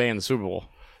playing Tampa Bay in the Super Bowl?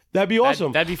 That'd be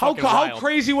awesome. That'd be fucking wild. How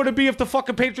crazy would it be if the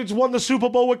fucking Patriots won the Super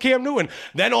Bowl with Cam Newton?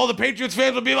 Then all the Patriots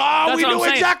fans would be like, we knew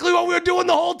exactly what we were doing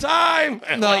the whole time.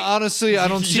 No, honestly, I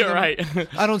don't see You're right.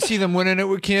 I don't see them winning it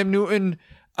with Cam Newton.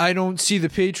 I don't see the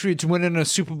Patriots winning a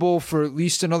Super Bowl for at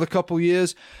least another couple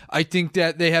years. I think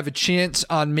that they have a chance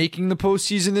on making the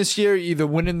postseason this year, either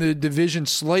winning the division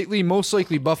slightly. Most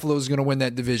likely Buffalo is going to win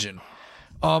that division.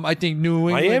 I think New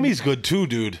England... Miami's good too,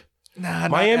 dude.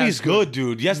 Miami's good,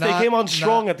 dude. Yes, they came on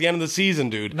strong at the end of the season,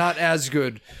 dude. Not as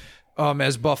good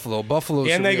as Buffalo. Buffalo's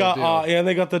and they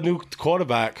got the new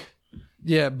quarterback.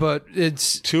 Yeah, but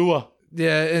it's Tua.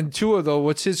 Yeah, and Tua, though,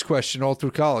 what's his question all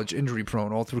through college? Injury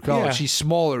prone all through college. Yeah. He's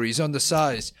smaller. He's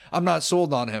undersized. I'm not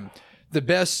sold on him. The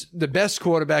best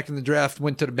quarterback in the draft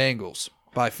went to the Bengals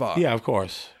by far. Yeah, of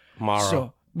course. Mara.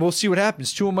 So we'll see what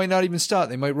happens. Tua might not even start.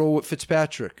 They might roll with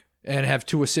Fitzpatrick and have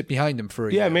Tua sit behind him for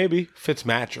a year. Yeah, maybe.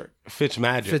 Fitzmagic,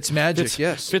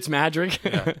 yes. Fitzmagic.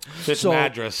 Yeah.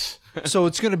 Fitzmadras. So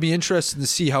it's going to be interesting to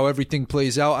see how everything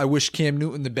plays out. I wish Cam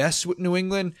Newton the best with New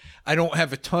England. I don't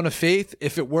have a ton of faith.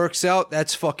 If it works out,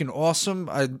 that's fucking awesome.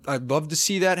 I'd love to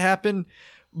see that happen.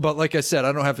 But like I said,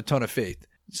 I don't have a ton of faith.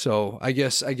 So I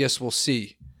guess we'll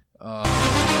see. I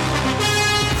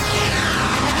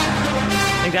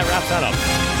think that wraps that up.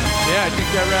 Yeah, I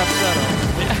think that wraps that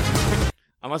up.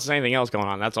 I'm unless there's anything else going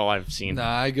on. That's all I've seen. Nah,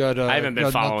 I got. I haven't been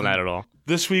got following nothing. that at all.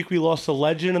 This week we lost a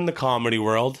legend in the comedy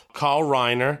world, Carl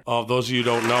Reiner. Those of you who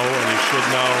don't know, and you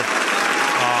should know,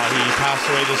 he passed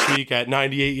away this week at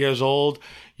 98 years old.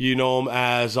 You know him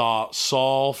as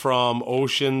Saul from all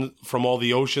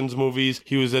the Oceans movies.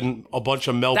 He was in a bunch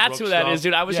of Mel Brooks That's who that stuff. is,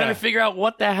 dude. I was Yeah. trying to figure out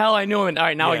what the hell I knew him. And all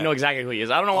right, now I Yeah. know exactly who he is.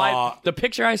 I don't know why. The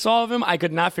picture I saw of him, I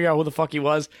could not figure out who the fuck he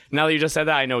was. Now that you just said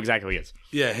that, I know exactly who he is.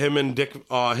 Yeah, him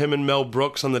and Mel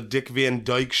Brooks on the Dick Van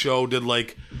Dyke Show did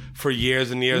like for years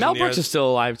and years. Mel and Brooks years. is still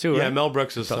alive too, Yeah, right? Mel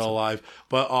Brooks is still alive.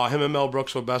 But him and Mel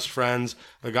Brooks were best friends.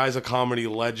 The guy's a comedy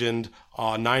legend,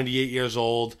 98 years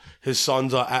old. His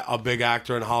son's a big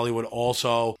actor in Hollywood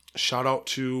also. Shout out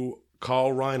to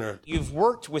Carl Reiner. You've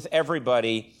worked with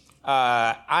everybody.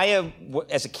 As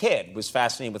a kid, was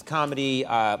fascinated with comedy.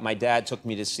 My dad took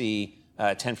me to see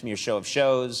 10 from your show of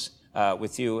shows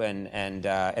with you and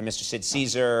Mr. Sid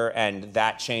Caesar, and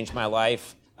that changed my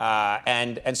life.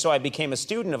 And so I became a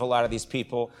student of a lot of these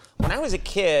people. When I was a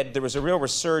kid, there was a real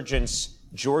resurgence.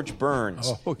 George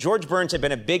Burns. George Burns had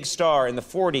been a big star in the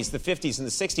 40s, the 50s, and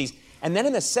the 60s. And then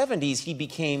in the 70s, he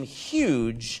became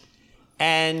huge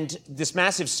and this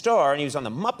massive star. And he was on The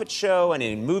Muppet Show and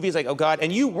in movies like Oh God.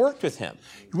 And you worked with him.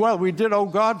 Well, we did Oh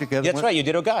God together. That's right, you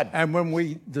did Oh God. And when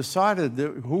we decided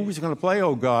who was going to play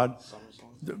Oh God,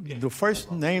 the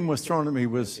first name was thrown at me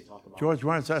was George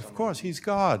Burns. Of course, he's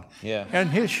God. Yeah. And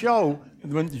his show,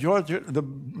 the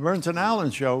Burns and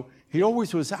Allen show, he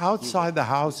always was outside the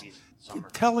house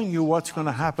telling you what's going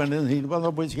to happen. And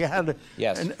he had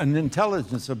an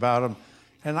intelligence about him.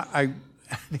 And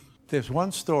there's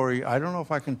one story, I don't know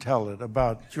if I can tell it,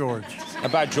 about George.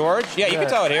 About George? Yeah, you can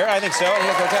tell it here. I think so.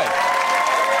 Okay.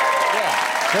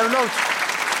 Yeah.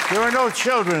 There are no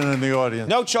children in the audience.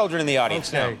 No children in the audience,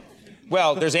 Okay. no.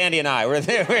 Well, there's Andy and I. We're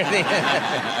there.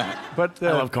 But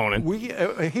I love Conan.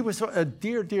 He was a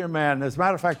dear, dear man. As a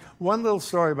matter of fact, one little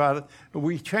story about it,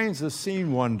 we changed the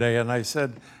scene one day, and I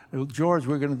said, George,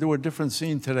 we're going to do a different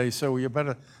scene today, so you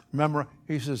better memorize.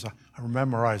 He says, I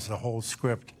memorized the whole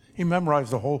script. He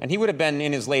memorized the whole. And he would have been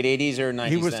in his late 80s or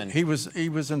 90s then. He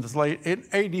was in his late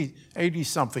 80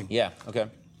 something. Yeah, okay.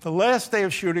 The last day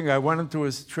of shooting, I went into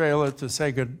his trailer to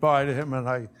say goodbye to him, and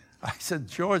I said,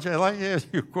 George, I'd like to ask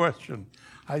you a question.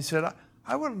 I said,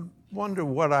 I would wonder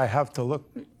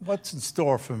what's in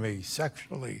store for me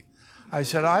sexually. I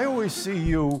said, I always see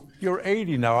you, you're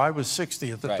 80 now, I was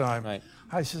 60 at the time. Right.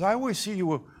 I said, I always see you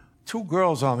with two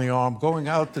girls on the arm going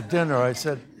out to dinner. I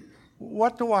said,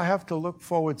 what do I have to look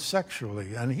forward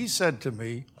sexually? And he said to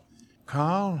me,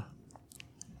 Carl,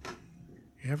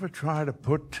 you ever try to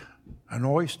put an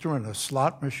oyster in a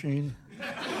slot machine?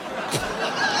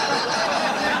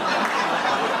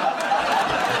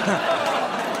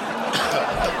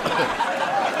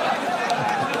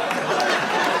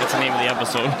 That's the name of the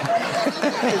episode.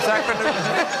 Is that going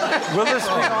to... Will this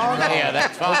be on? Yeah,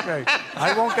 that's fine. Okay.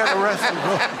 I won't get arrested.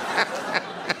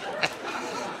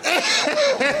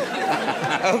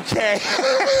 Okay.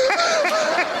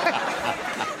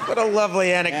 What a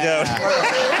lovely anecdote.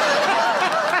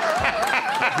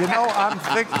 You know,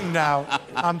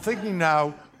 I'm thinking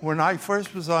now, when I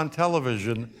first was on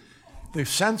television, the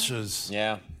censors,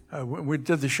 Yeah. we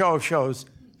did the show of shows,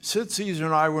 Sid Caesar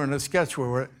and I were in a sketch where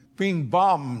we're being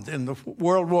bombed in the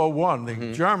World War I.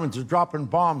 The Germans are dropping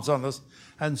bombs on us,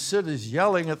 and Sid is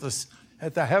yelling at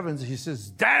the heavens. He says,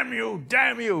 damn you,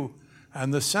 damn you.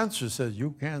 And the censor says,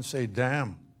 you can't say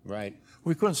damn. Right.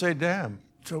 We couldn't say damn.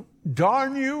 So,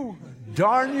 darn you,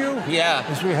 darn you. Yeah.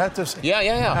 As we had to say.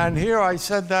 Yeah. And here I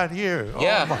said that here.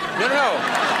 Yeah. Oh,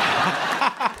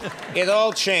 No. It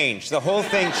all changed. The whole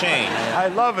thing changed. I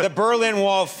love it. The Berlin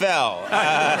Wall fell.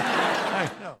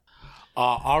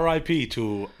 R.I.P.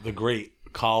 to the great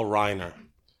Carl Reiner.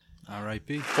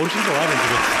 R.I.P. Ocean's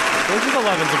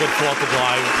 11's a good 4th of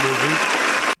July movie.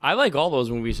 I like all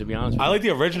those movies, to be honest with you. I like the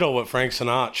original with Frank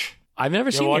Sinatra. I've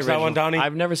never seen the watch original. that one, Donnie?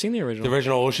 I've never seen the original. The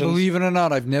original Oceans. Believe it or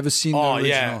not, I've never seen the original.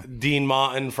 yeah, Dean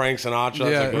Martin, Frank Sinatra.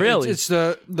 That's Yeah, a good- Really? It's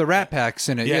the Rat Packs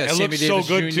in it. Yeah, Yeah, it Sammy looks Davis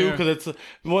so good Jr. too because it's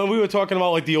when we were talking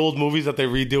about like the old movies that they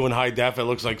redo in high def. It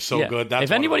looks like so Yeah. good. That's if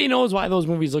one of anybody them. knows why those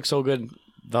movies look so good,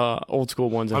 the old school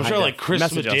ones. in I'm high sure def, like Chris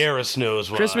message us. Medeiros knows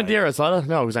why. Chris Medeiros, let us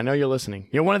know because I know you're listening.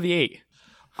 You're one of the 8.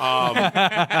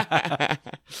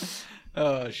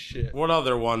 Oh, shit. What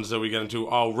other ones did we get into?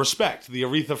 Oh, Respect, the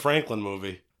Aretha Franklin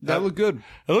movie. That looked good.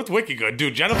 It looked wicked good,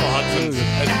 dude. Jennifer Hudson's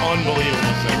an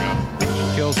unbelievable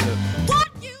singer. Kills it.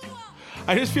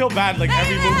 I just feel bad. Like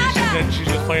every movie she's in,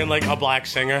 she's just playing like a black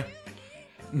singer.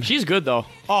 She's good though.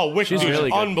 Oh, wicked! She's Dude,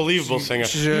 really good. unbelievable singer.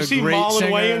 she's You a see, great Marlon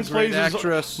singer, Wayans great plays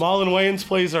actress. Marlon Wayans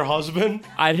plays her husband.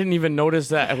 I didn't even notice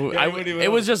that. wouldn't even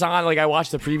It was just on. Like I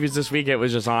watched the previews this week. It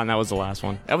was just on. That was the last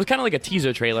one. It was kind of like a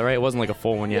teaser trailer, right? It wasn't like a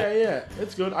full one yet. Yeah,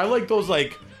 it's good. I like those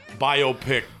like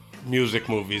biopic music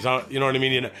movies. You know what I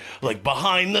mean? You know, like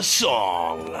Behind the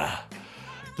Song.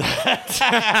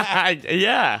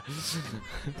 Yeah.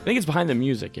 I think it's behind the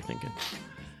music. You're thinking.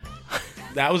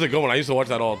 That was a good one. I used to watch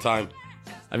that all the time.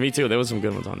 Me too. There was some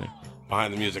good ones on there.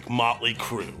 Behind the Music, Motley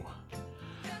Crue.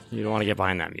 You don't want to get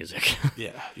behind that music.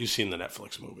 Yeah, you've seen the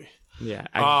Netflix movie. Yeah.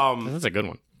 That's a good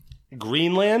one.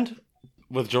 Greenland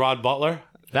with Gerard Butler.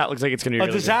 That looks like it's gonna be A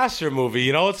really good. disaster movie.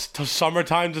 You know, it's a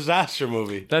summertime disaster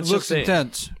movie. That's Looks just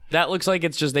intense. that looks like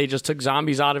it's just they just took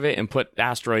zombies out of it and put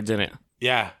asteroids in it.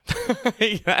 Yeah.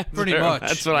 Pretty much,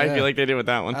 That's what I yeah. feel like they did with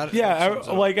that one. Yeah,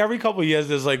 like every couple of years,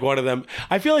 there's like one of them.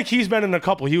 I feel like he's been in a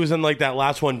couple. He was in like that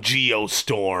last one,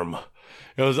 Geostorm.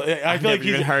 It was. I feel like never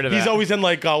even heard of he's that. always in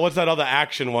like what's that other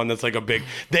action one that's like a big.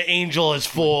 The Angel Has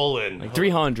Fallen.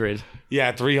 300.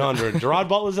 Yeah, 300. Gerard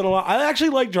Butler's in a lot. I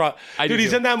actually like Gerard. I do Dude, he's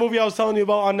too. in that movie I was telling you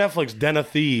about on Netflix, Den of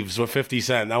Thieves with 50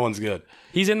 Cent. That one's good.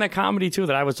 He's in that comedy too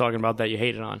that I was talking about that you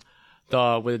hated on,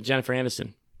 the with Jennifer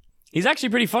Aniston. He's actually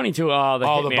pretty funny too. The The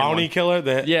Hitman Bounty one.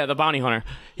 Killer. Yeah, the bounty hunter.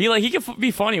 He can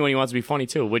be funny when he wants to be funny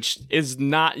too, which is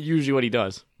not usually what he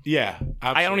does. Yeah,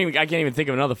 absolutely. I can't even think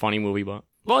of another funny movie, but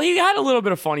well, he had a little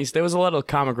bit of funny. There was a little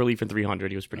comic relief in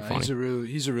 300. He was pretty funny.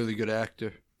 He's a really good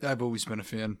actor. I've always been a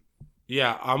fan.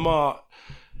 Yeah,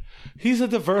 he's a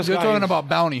diverse They're guy. talking about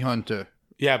Bounty Hunter.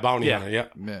 Yeah, Bounty Yeah. Hunter. Yeah.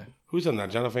 Yeah. Who's in that?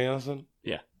 Jennifer Aniston?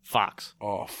 Yeah, Fox.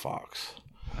 Oh, Fox.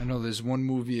 I know there's one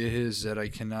movie of his that I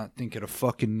cannot think of the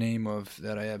fucking name of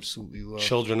that I absolutely love.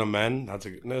 Children of Men.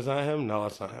 Is that him? No,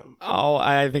 that's not him. Oh,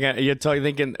 I think you're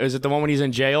thinking. Is it the one when he's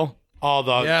in jail? Oh,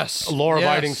 the Yes.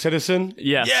 law-abiding Yes. citizen.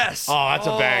 Yes. Yes. Oh, that's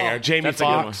a banger. Jamie That's a good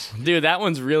Foxx. one. Dude, that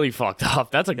one's really fucked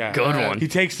up. That's a Yeah. good one. He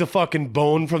takes the fucking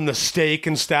bone from the steak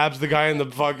and stabs the guy in the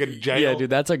fucking jail. Yeah, dude,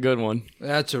 that's a good one.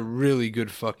 That's a really good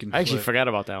fucking. I actually flick. forgot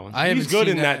about that one. I haven't He's good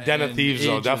seen in that Den of Thieves,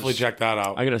 though. ages. Definitely check that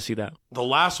out. I gotta see that. The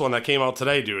last one that came out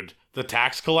today, dude. The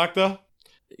Tax Collector.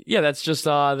 Yeah, that's just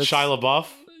Shia LaBeouf.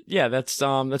 Yeah, that's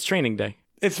Training Day.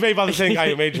 It's made by the same guy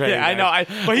who made Training Yeah, I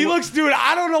Day. know. But he looks, dude,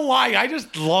 I don't know why. I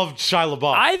just loved Shia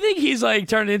LaBeouf. I think he's like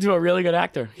turned into a really good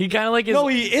actor. He kind of like is. No,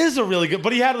 he is a really good,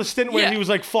 but he had a stint where Yeah. he was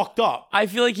like fucked up. I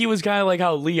feel like he was kind of like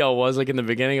how Leo was like in the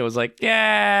beginning. It was like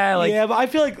yeah, Yeah, but I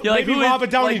feel like You're like, maybe who is-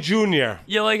 Robert Downey like- Jr.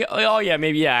 you're like oh yeah,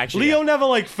 maybe yeah. Actually, Leo yeah. never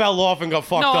like fell off and got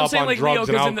fucked No, I'm up saying on like drugs Leo.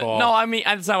 and 'Cause in the, alcohol. no, I mean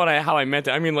that's not how I meant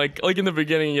it. I mean like in the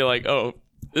beginning, you're like oh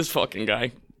this fucking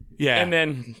guy, yeah, and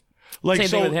then like same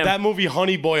so thing with him. that movie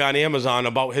Honey Boy on Amazon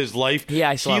about his life. Yeah,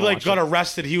 I still he haven't like watched got it.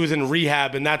 arrested. He was in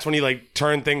rehab, and that's when he like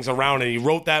turned things around. And he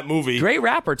wrote that movie. great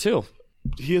rapper too.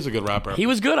 He is a good rapper. He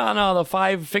was good on the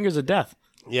 5 Fingers of Death.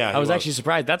 yeah, I was actually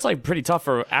surprised. That's like pretty tough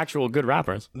for actual good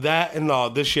rappers. that. And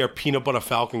this year, Peanut Butter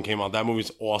Falcon came out. That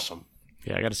movie's awesome.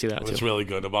 Yeah, I got to see that It's too. really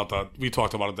good. We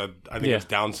talked about it. That I think Yeah. it's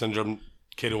Down syndrome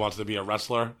kid who wants to be a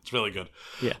wrestler. It's really good.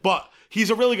 Yeah. But he's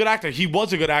a really good actor. He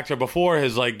was a good actor before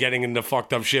his like getting into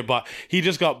fucked up shit, but he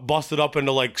just got busted up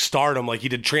into like stardom. Like he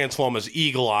did Transformers,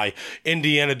 Eagle Eye,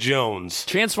 Indiana Jones.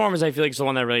 Transformers, I feel like is the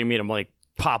one that really made him like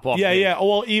pop off. Yeah, big. yeah.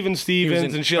 Well, even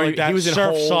Stevens and shit like that. He was in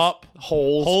Surf's Holes. Up.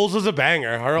 Holes. Holes is a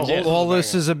banger.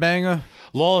 Lawless is a banger.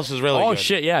 Lawless is really Oh good.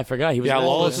 shit! Yeah, I forgot he was. Yeah, in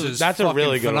Lawless This is is that's a fucking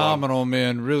really good one. phenomenal,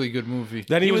 man. Really good movie.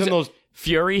 Then he was in those.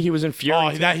 Fury. He was in Fury.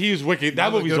 Oh, too. that he was wicked. That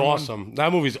Another movie's good one. awesome.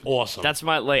 That movie's awesome. That's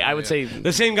my like. I would say.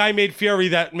 The same guy made Fury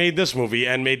that made this movie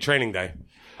and made Training Day.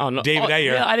 Oh no, David oh,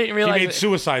 Ayer. Yeah, I didn't realize. He made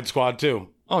Suicide Squad too.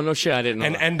 Oh no, shit! I didn't know.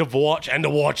 And that. End of Watch. End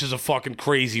of Watch is a fucking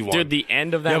crazy one. Dude, the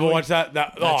end of that. you ever movie, watch that?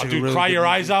 Oh, That's a dude, really cry good your movie.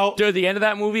 eyes out. Dude, the end of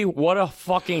that movie. What a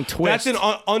fucking twist! That's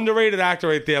an underrated actor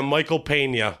right there, Michael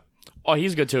Pena. Oh,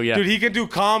 he's good too. Yeah. Dude, he can do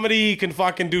comedy. He can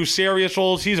fucking do serious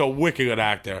roles. He's a wicked good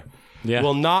actor. Yeah.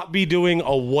 Will not be doing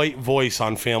a white voice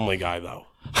on Family Guy though.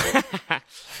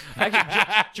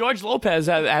 Actually, George Lopez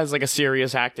has like a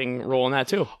serious acting role in that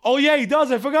too. Oh yeah, he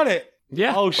does. I forgot it.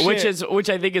 Yeah. Oh shit. Which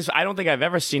I think is. I don't think I've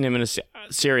ever seen him in a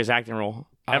serious acting role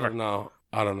I ever. don't know.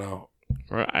 I don't know.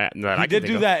 I He did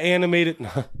do that animated.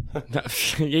 Yeah,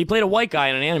 he played a white guy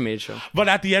in an animated show. But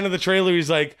at the end of the trailer, he's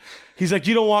like, you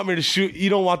don't want me to shoot. You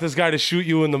don't want this guy to shoot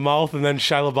you in the mouth. And then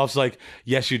Shia LaBeouf's like,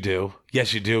 yes, you do.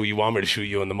 Yes, you do. You want me to shoot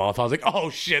you in the mouth. I was like, oh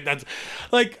shit, that's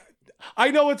like.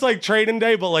 I know it's like Training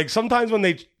Day, but like sometimes when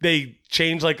they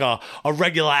change like a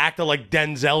regular actor like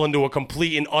Denzel into a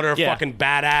complete and utter Yeah. fucking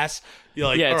badass, you're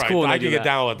like, Yeah, all it's right, cool when I they can do get that.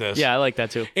 down with this. Yeah, I like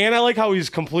that too. And I like how he's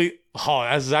complete. Oh,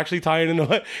 this is actually tying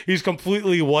into it. He's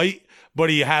completely white, but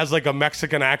he has like a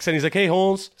Mexican accent. He's like, "Hey,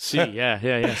 Holmes." See,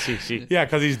 yeah. See. Yeah,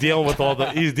 because he's dealing with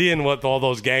all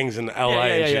those gangs in LA.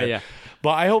 and shit. Yeah.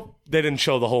 But I hope they didn't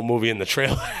show the whole movie in the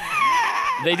trailer.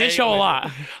 They did show a lot.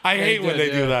 I hate when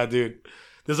they do that, dude.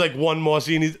 There's like one more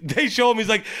scene. They show him. He's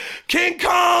like, King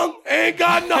Kong ain't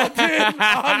got nothing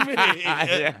on me.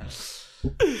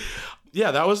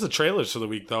 Yeah, that was the trailers for the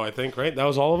week, though, I think, right? That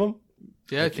was all of them?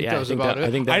 Yeah, I think that was about it.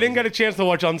 I think I didn't get a chance to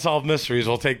watch Unsolved Mysteries.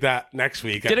 We'll take that next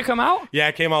week. Did it come out? Yeah,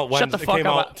 it came out Wednesday. Shut the fuck it came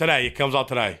up. out today. It comes out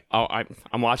today. Oh,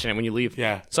 I'm watching it when you leave.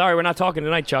 Yeah. Sorry, we're not talking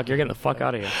tonight, Chuck. You're getting the fuck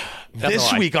out of here. That's This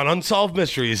a lie. week on Unsolved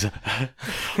Mysteries,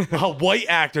 a white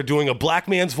actor doing a black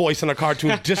man's voice in a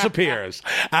cartoon disappears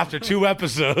after 2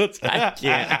 episodes. I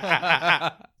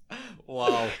can't.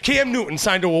 Wow. Cam Newton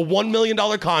signed to a $1 million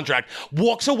contract,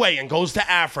 walks away, and goes to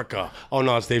Africa. Oh,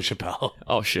 no, it's Dave Chappelle.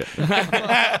 Oh shit.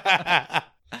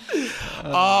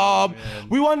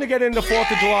 We wanted to get into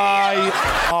 4th of July.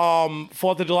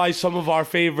 4th of July, some of our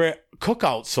favorite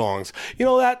cookout songs. You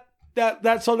know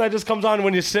that song that just comes on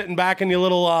when you're sitting back in your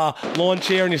little lawn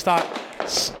chair and you start,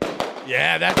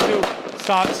 yeah, that too.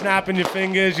 Start snapping your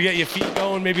fingers, you get your feet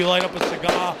going, maybe light up a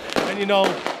cigar, and you know,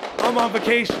 I'm on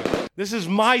vacation. This is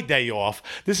my day off.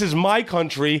 This is my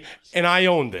country, and I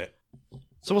owned it.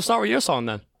 So we'll start with your song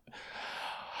then.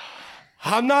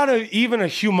 I'm not even a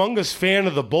humongous fan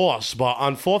of The Boss, but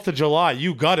on 4th of July,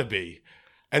 you gotta be.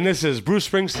 And this is Bruce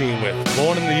Springsteen with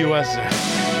Born in the USA.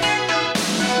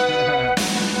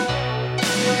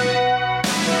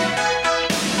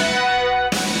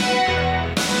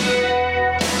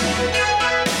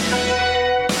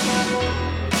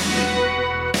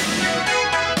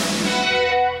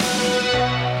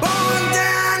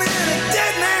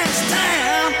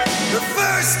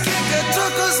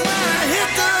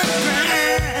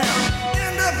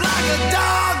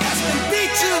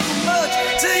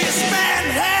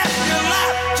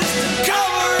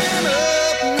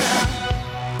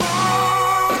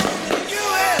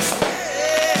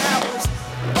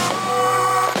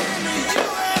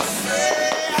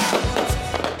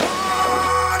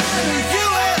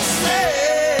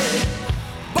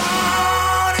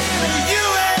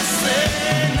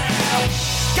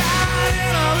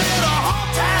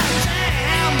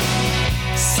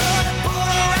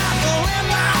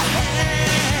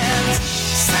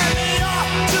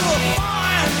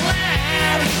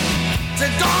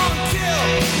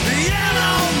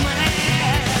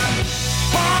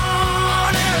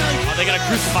 They gotta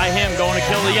crucify him going to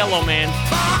kill the yellow man.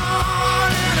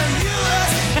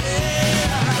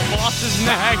 The boss is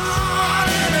next.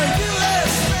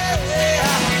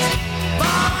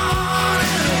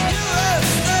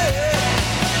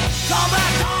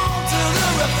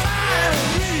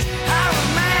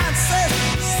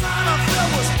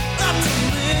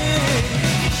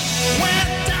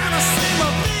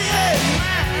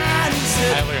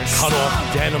 Cut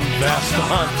off denim vest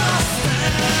on.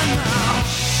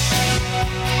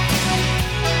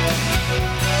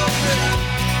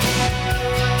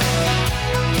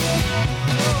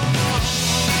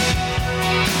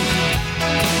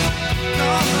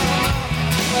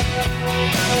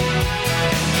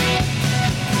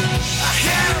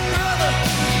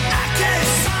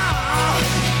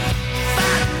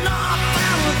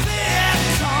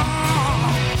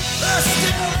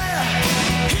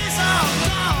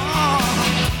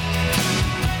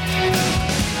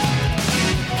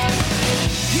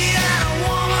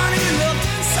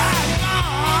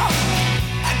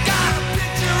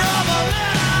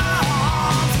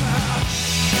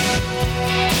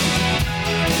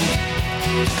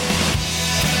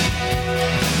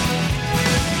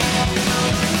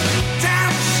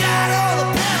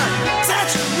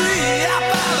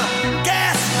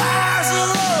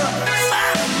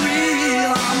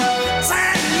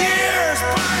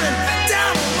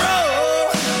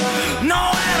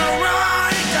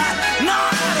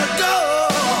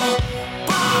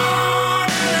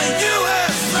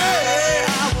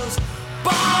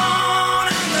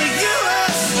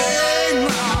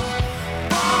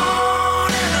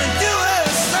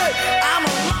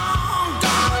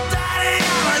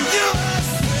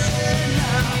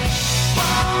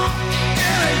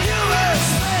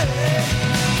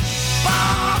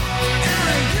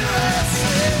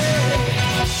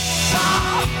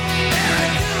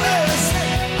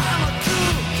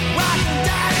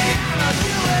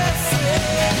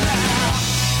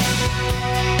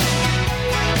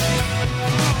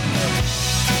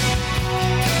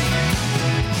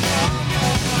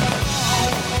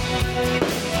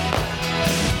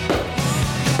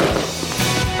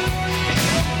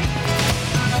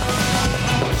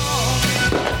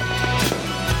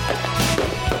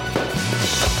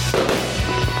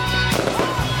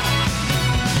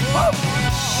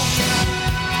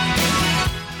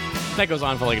 that goes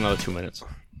on for like another 2 minutes.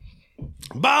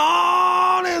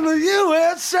 Born in the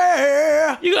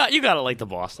USA. You gotta like the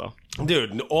Boss though.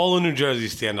 Dude, all the New Jersey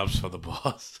stand-ups for the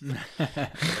Boss.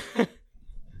 If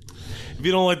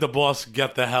you don't like the Boss,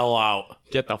 get the hell out.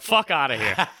 Get the fuck out of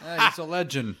here. He's a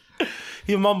legend.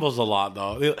 He mumbles a lot,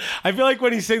 though. I feel like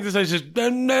when he sings this, it's just...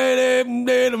 That's why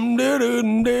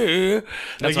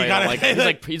you don't like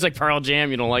him. He's like Pearl Jam.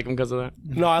 You don't like him because of that?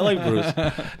 No, I like Bruce.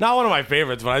 Not one of my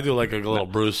favorites, but I do like a little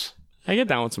Bruce. I get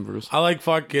down with some Bruce. I like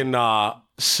fucking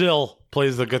Syl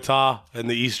plays the guitar in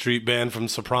the E Street Band from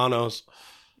Sopranos.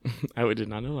 I did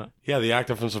not know that. Yeah, the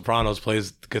actor from Sopranos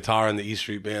plays the guitar in the E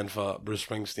Street Band for Bruce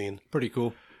Springsteen. Pretty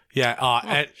cool.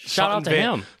 Yeah, shout out to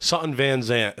him. Sutton Van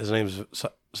Zandt. His name's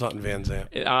Sutton Van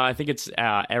Zandt. I think it's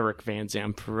Eric Van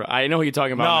Zandt. I know who you're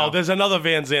talking about. No, now. there's another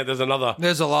Van Zandt. There's a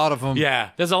lot of them.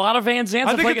 Yeah. There's a lot of Van Zandts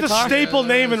I think it's a staple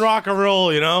name in rock and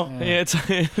roll, you know? Yeah, it's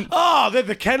oh, they're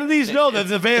the Kennedys? No, they're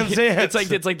the Van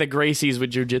Zandts. It's like the Gracies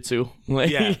with jiu-jitsu.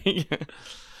 Yeah.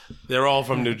 They're all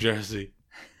from New Jersey.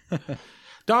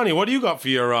 Donnie, what do you got for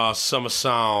your summer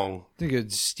song? I think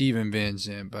it's Steven Van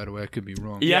Zandt, by the way. I could be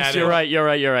wrong. Yes, you're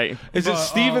right. Is it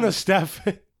Steven or Steph?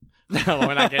 No,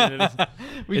 we're not getting into this.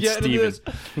 It's Steven.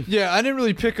 Yeah, I didn't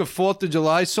really pick a 4th of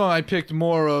July song. I picked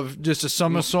more of just a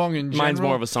summer song in general. Mine's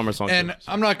more of a summer song. And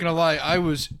I'm not going to lie, I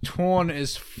was torn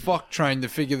as fuck trying to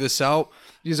figure this out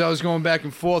because I was going back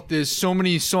and forth. There's so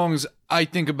many songs I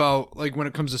think about like when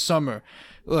it comes to summer.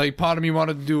 Like part of me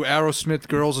wanted to do Aerosmith,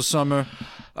 Girls of Summer,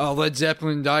 Led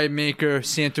Zeppelin, Diet Maker,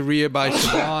 Santeria by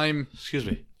Sublime. Excuse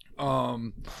me.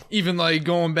 Even like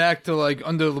going back to like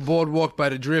Under the Boardwalk by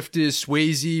the Drifters,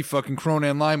 Swayze, fucking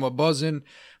Cronin Lime or Buzzin'.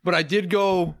 But I did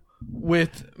go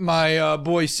with my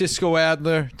boy Cisco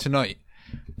Adler tonight.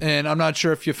 And I'm not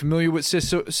sure if you're familiar with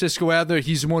Cisco Adler.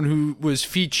 He's the one who was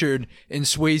featured in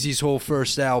Swayze's whole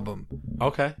first album.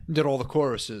 Okay. Did all the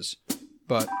choruses.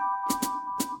 But...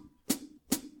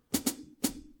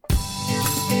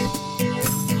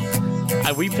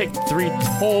 we picked 3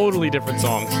 totally different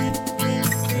songs.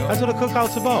 That's what a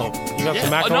cookout's about. You got some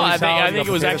macaroni salad. I think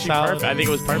it was actually perfect. I think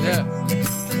it was perfect. Yeah.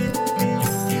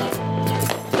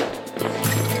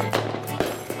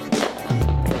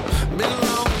 Been a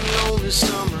long and lonely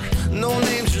summer. No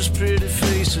names, just pretty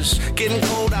faces. Getting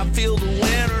cold, I feel the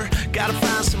winter. Gotta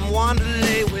find someone to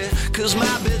lay with, cause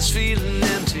my bed's feeling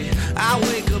empty. I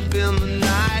wake up in the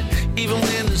night, even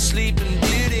when the sleeping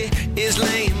beauty is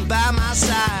laying by my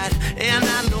side. And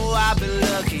I know I've been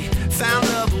lucky, found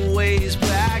other ways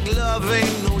back. Love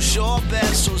ain't no short bet,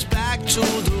 so it's back to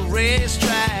the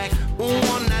racetrack.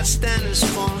 One night stand is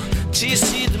fun,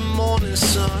 TC the morning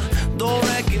sun. Don't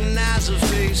recognize a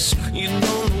face, you don't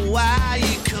know why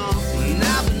you come. And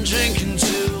I've been drinking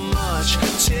too much,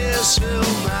 tears fill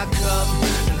my cup,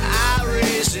 and I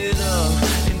raise it up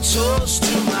and toast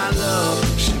to my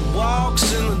love. She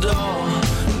walks in the door,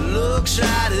 looks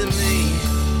right at me,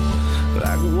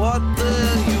 like what the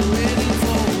hell you waiting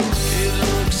for? It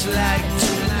looks like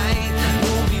tonight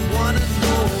will be one of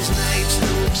those nights.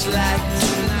 Looks like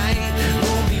tonight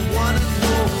will be one of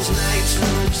those nights.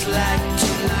 Looks like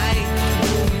tonight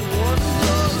will be one of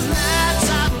those nights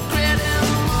I regret in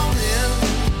the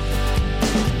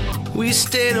morning. We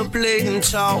stayed up late and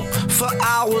talked for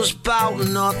hours about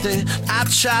nothing. I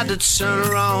tried to turn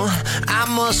her on, I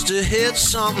must have hit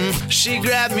something. She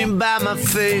grabbed me by my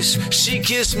face, she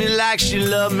kissed me like she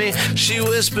loved me. She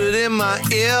whispered in my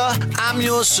ear, I'm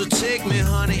yours, so take me,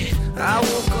 honey. I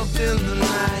woke up in the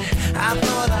night, I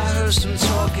thought I heard some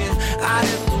talking. I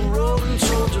hit the road and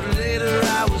told her later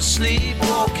I was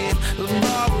sleepwalking. The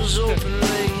bar was open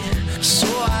late, so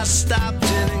I stopped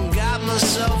in and got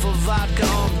myself a vodka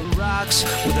on the rocks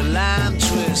with a lime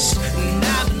twist. And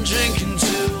I've been drinking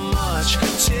too much,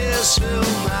 tears fill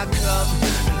my cup,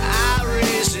 and I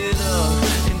raise it up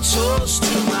and toast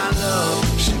to my love.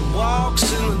 She walks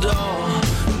in the door,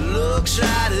 looks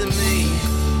right at me,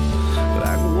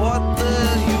 like what the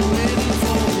hell you waiting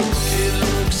for? It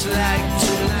looks like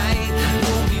tonight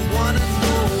will be one of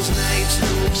those nights.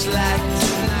 Looks like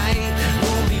tonight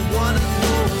will be one of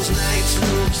those nights.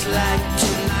 Looks like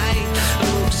tonight,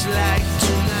 looks like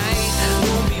tonight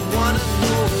will be one of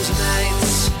those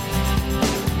nights.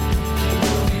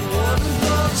 Will be one of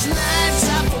those nights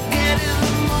I forget in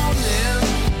the morning.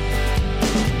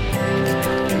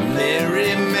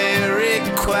 Mary, Mary,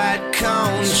 quite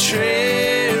contrary.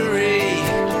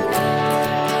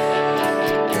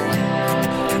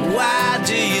 Why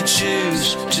do you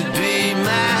choose to be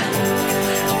my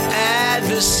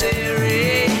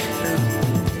adversary?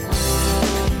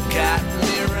 Got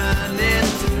me running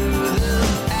through the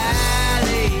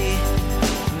alley.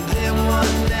 Then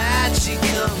one night she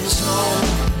comes home,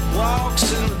 walks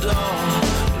in the door.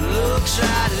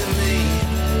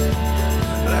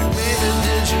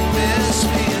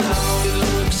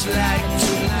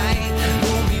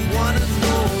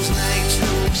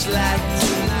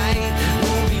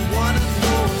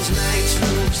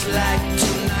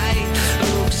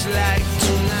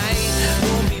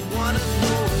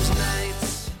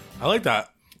 I like that.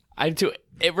 I do.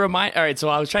 All right, so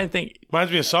I was trying to think.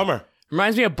 Reminds me of summer.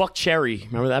 Reminds me of Buck Cherry.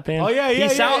 Remember that band? Oh, yeah.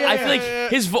 I feel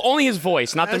like only his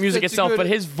voice, not the music That's a itself, good- but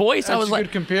his voice. I That's was a like,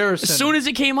 good comparison. as soon as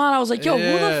it came on, I was like, yo, who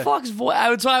the Yeah. fuck's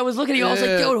voice? So I was looking at you. I was like,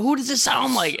 Yeah. yo, who does this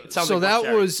sound like? It sounds So like Buck that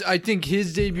Cherry. was, I think,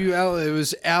 his debut. It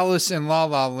was Alice in La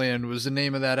La Land was the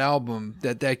name of that album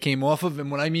that came off of. And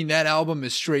when I mean that album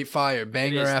is straight fire,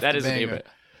 banger after that is the name banger. of it.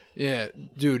 Yeah,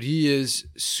 dude, he is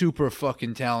super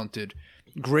fucking talented.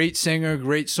 Great singer,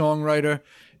 great songwriter,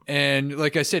 and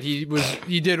like I said,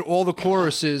 he did all the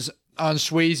choruses on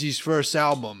Swayze's first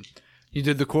album. He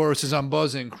did the choruses on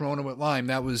Buzzin', Corona with Lime.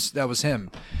 That was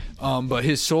him. But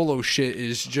his solo shit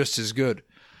is just as good.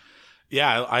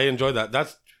 Yeah, I enjoyed that.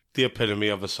 That's the epitome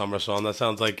of a summer song. That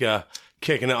sounds like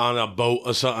kicking it on a boat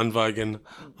or something, fucking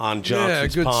on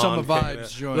Johnson's good Pond, summer kicking vibes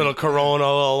it. joint. Little Corona,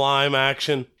 little lime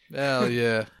action. Hell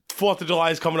yeah. 4th of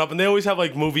July is coming up, and they always have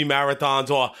like movie marathons,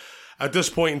 or at this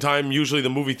point in time, usually the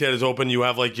movie theater's open. You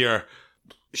have like your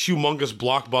humongous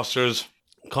blockbusters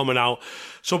coming out.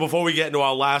 So before we get into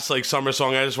our last like summer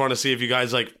song, I just want to see if you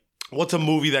guys like, what's a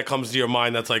movie that comes to your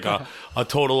mind that's like a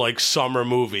total like summer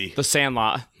movie? The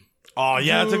Sandlot. Oh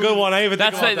yeah, that's a good one. I even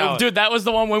think That's about that one. dude. That was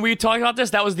the one when we talked about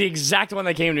this. That was the exact one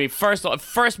that came to me first.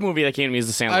 First movie that came to me is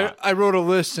The Sandlot. I wrote a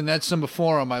list, and that's number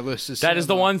 4 on my list. That is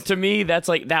the one to me. That's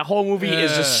like that whole movie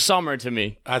is just summer to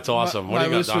me. That's awesome. What My do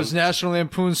you got, list Don? was National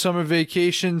Lampoon Summer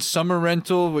Vacation, Summer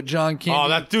Rental with John Candy.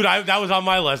 Oh, that was on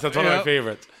my list. That's one of my Yep.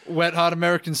 favorites. Wet Hot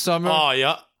American Summer. Oh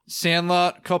yeah.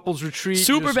 Sandlot, Couples Retreat.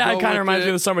 Super just Bad go kind of with reminds me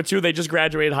it. of the summer too. They just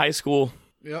graduated high school.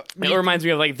 Yep. It reminds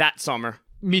me of like that summer.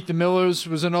 Meet the Millers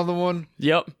was another one.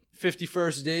 Yep.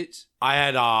 51st Dates. I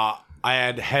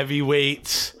had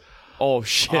Heavyweights. Oh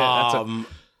shit. That's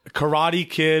Karate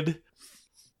Kid,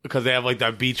 because they have like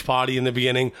that beach party in the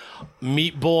beginning.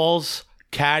 Meatballs,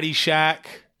 Caddyshack.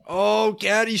 Oh,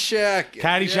 Caddyshack.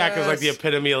 Caddyshack is like the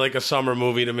epitome of like a summer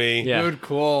movie to me. Yeah. Good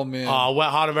call, man. Wet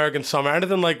Hot American Summer.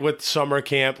 Anything like with summer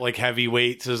camp, like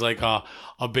Heavyweights is like a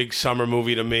big summer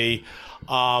movie to me.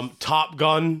 Top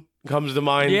Gun comes to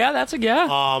mind. yeah. That's a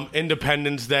yeah.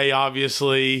 Independence Day,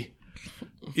 obviously.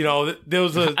 You know, there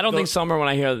was a. I don't think summer when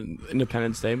I hear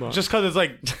Independence Day, but Just because it's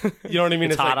like, you know what I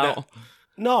mean? it's like hot that- out.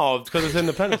 No, it's because it's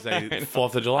Independence Day,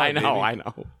 4th of July. I know. baby. I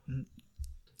know.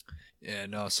 Yeah,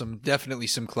 no, definitely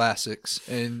some classics.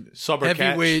 And Summer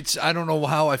Heavyweights, I don't know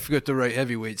how I forgot to write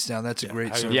Heavyweights down. That's a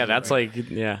great song. Yeah, that's like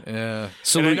yeah. Yeah.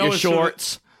 Salute know your as soon as-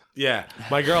 shorts. Yeah,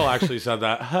 my girl actually said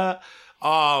that.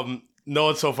 No,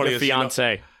 it's so funny. Your is, you know-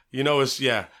 fiance. You know, as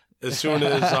soon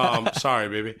as sorry,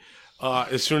 baby.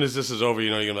 As soon as this is over, you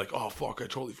know, you're gonna be like, oh fuck, I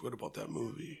totally forgot about that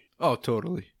movie. Oh,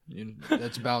 totally.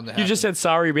 That's bound to happen. You just said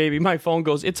sorry, baby. My phone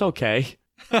goes. It's okay.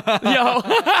 Yo,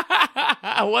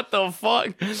 what the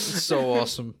fuck? so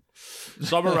awesome.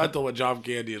 Summer Rental with John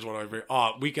Candy is one of my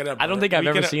favorite. Weekend at I don't think I've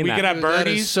ever seen that. Weekend at That is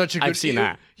Bernie's. such a good. I've seen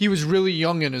that. He was really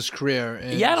young in his career.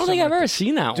 and Yeah, I don't think Summer- I've ever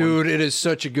seen that one. Dude, it is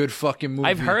such a good fucking movie.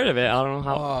 I've heard of it. I don't know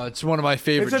how. Oh, it's one of my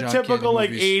favorite. It's a John typical Candy like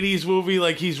movies. 80s movie.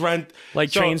 Like he's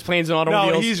Trains, Planes, and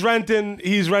Automobiles. No, he's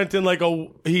renting like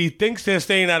he thinks they're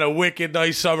staying at a wicked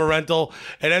nice summer rental.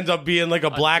 It ends up being like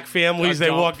a black families. They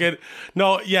dump. walk in.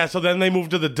 No, yeah. So then they move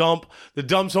to the dump. The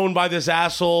dump's owned by this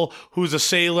asshole who's a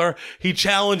sailor. He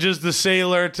challenges the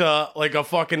sailor to like a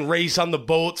fucking race on the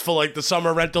boats for like the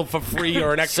summer rental for free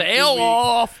or an extra 2 Sail weeks.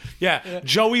 off. Yeah.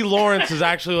 Joey Lawrence is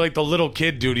actually like the little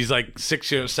kid dude. He's like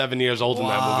 7 years old in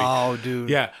that movie. Oh, dude.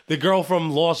 Yeah, the girl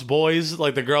from Lost Boys,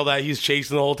 like the girl that he's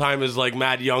chasing the whole time, is like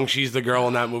Mad Young. She's the girl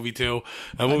in that movie too.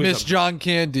 That I movie's miss John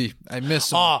Candy. I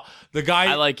miss him. the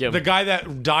guy. I like him. The guy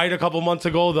that died a couple months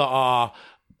ago.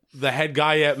 The head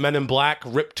guy at Men in Black,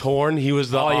 Rip Torn. He was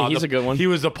the. Oh, yeah, he's a good one. He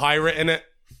was the pirate in it,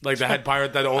 like the head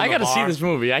pirate that owned. I the gotta see bar. this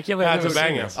movie. I can't believe I've That's never a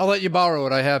seen banger. this. I'll let you borrow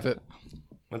it. I have it.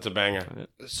 That's a banger.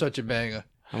 Such a banger.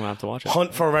 I'm gonna have to watch it.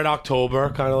 Hunt for Red October,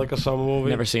 kind of like a summer movie.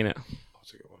 Never seen it.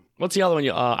 That's a good one. What's the other one?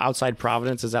 Outside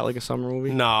Providence. Is that like a summer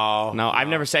movie? No, No, I've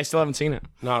never seen. I still haven't seen it.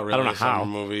 not really. I don't know a summer how.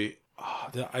 movie.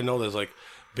 I know there's like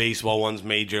baseball ones,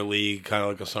 Major League, kind of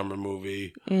like a summer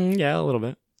movie. Yeah, a little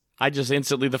bit. I just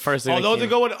instantly the first thing. Oh, that those came-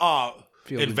 are going.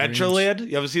 Field of Adventureland.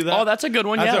 You ever see that? Oh, that's a good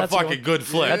one. That's Yeah, a that's a fucking good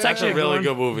flick. That's actually a a good really one.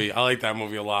 good movie. I like that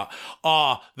movie a lot.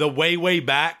 The Way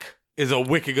Back is a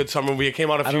wicked good summer movie. It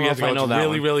came out a few don't know years if I ago. know It's that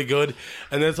really, one. really good.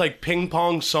 And there's like Ping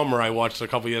Pong Summer I watched a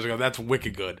couple years ago. That's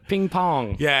wicked good. Ping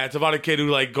pong. Yeah, it's about a kid who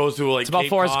like goes to like. It's about Cape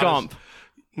Forrest Cod. Gump.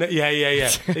 Yeah.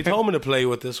 They told me to play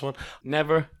with this one.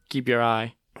 Never keep your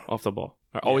eye off the ball.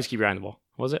 Or always keep your eye on the ball.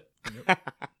 Was it?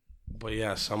 But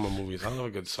yeah, summer movies. I love a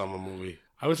good summer movie.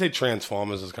 I would say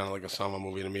Transformers is kind of like a summer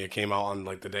movie to me. It came out on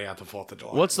like the day after 4th of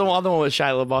July. What's the other one with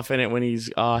Shia LaBeouf in it when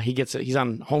he's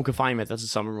on home confinement? That's a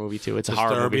summer movie too. It's a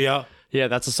horror movie. Disturbia? Yeah,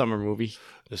 that's a summer movie.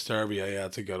 Disturbia, yeah,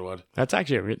 it's a good one. That's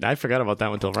actually I forgot about that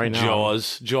one until right now.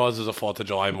 Jaws is a 4th of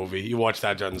July movie. You watch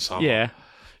that during the summer. Yeah,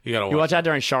 you gotta watch. You watch that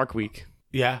during Shark Week.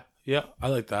 Yeah, I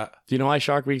like that. Do you know why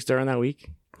Shark Week's during that week?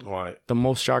 Why? The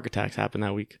most shark attacks happen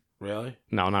that week. Really?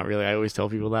 No, not really. I always tell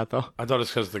people that though. I thought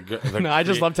it's because no, I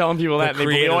just love telling people that.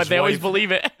 They always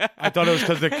believe it. I thought it was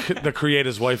because the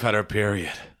creator's wife had her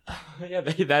period. Yeah,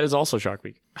 that is also Shark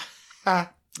Week.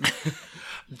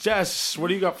 Jess, what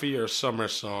do you got for your summer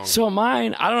song? So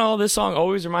mine, I don't know. This song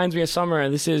always reminds me of summer,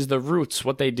 and this is The Roots.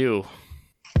 What They Do.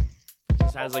 It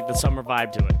just has like the summer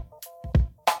vibe to it.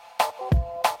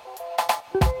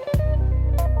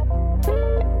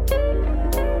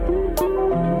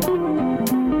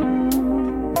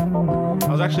 I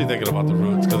was actually thinking about the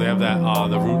Roots because they have that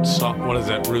the Roots. What is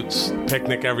it? Roots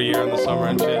picnic every year in the summer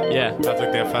and shit. Yeah, that's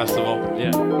like their festival.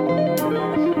 Yeah.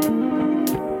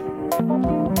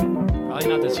 Probably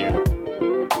not this year.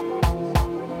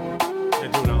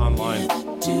 They're doing it online.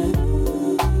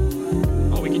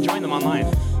 Oh, we can join them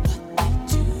online.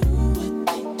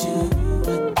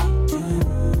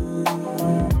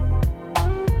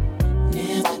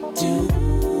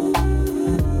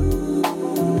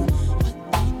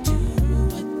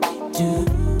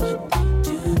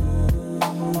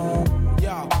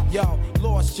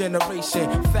 Generation,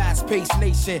 fast-paced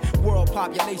nation, world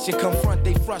population confront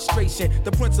their frustration.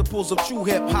 The principles of true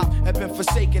hip-hop have been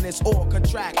forsaken. It's all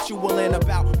contractual and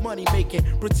about money-making.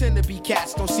 Pretend to be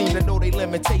cats, don't seem to know their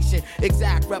limitation.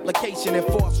 Exact replication and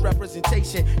false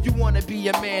representation. You want to be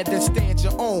a man, then stand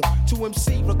your own. To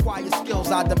MC requires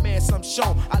skills, I demand some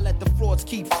shown. I let the frauds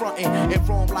keep fronting and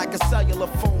roam like a cellular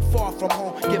phone far from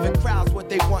home, giving crowds what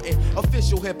they wantin'.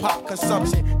 Official hip-hop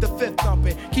consumption, the fifth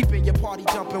thumping, keeping your party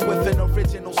jumping with an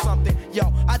original something.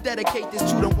 Yo, I dedicate this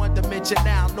to the one dimension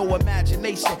now, no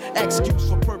imagination, excuse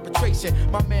for perpetration.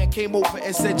 My man came over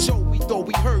and said, Joe, we thought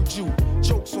we heard you.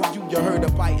 Jokes on you, you heard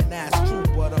a biting ass true,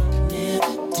 but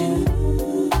never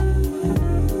do.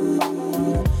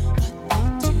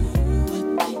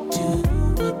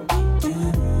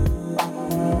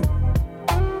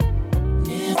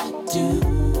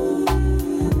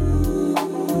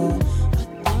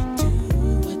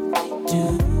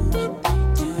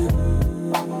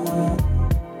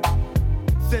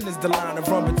 The line of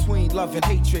run between love and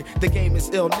hatred. The game is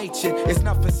ill-natured, it's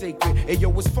nothing sacred. And yo,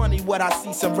 it's funny what I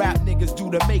see some rap niggas do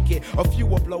to make it. A few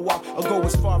will blow up or go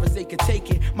as far as they can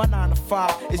take it. My 9 to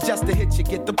 5 is just to hit you,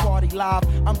 get the party live.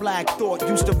 I'm Black Thought,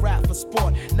 used to rap for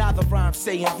sport. Now the rhyme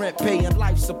saying rent, paying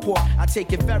life support. I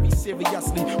take it very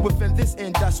seriously. Within this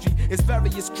industry, it's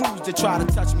various crews that try to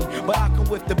touch me. But I come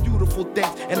with the beautiful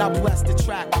things, and I bless the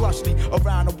track plushly.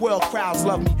 Around the world, crowds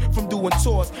love me from doing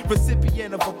tours.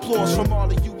 Recipient of applause from all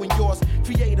of you and yours.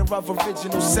 Creator of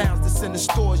original sounds that's in the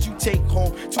stores you take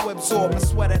home to absorb and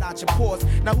sweat it out your pores.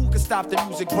 Now who can stop the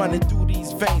music running through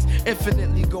these veins?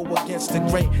 Infinitely go against the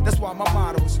grain. That's why my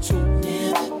motto is to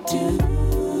never do.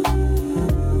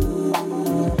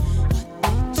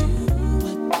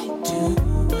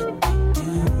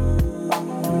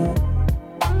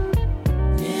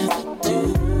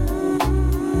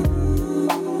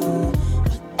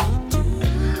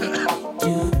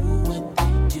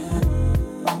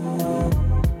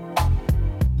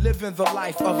 Living the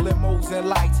life of limos and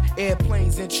lights,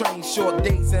 airplanes and trains, short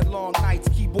days and long nights,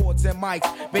 keyboards and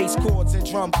mics, bass chords and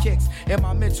drum kicks. In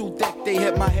my mental deck, they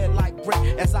hit my head like brick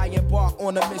as I embark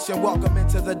on a mission. Welcome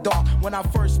into the dark. When I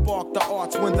first spark the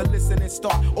arts, when the listening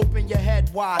start, open your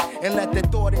head wide and let the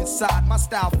thought inside. My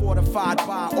style fortified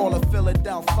by all of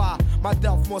Philadelphia. My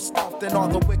delf more stealth than all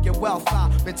the wicked wealth.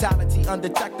 Mentality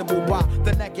undetectable by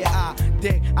the naked eye.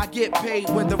 Dig, I get paid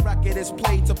when the record is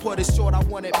played. To put it short, I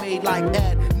want it made like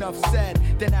Ed. Enough said.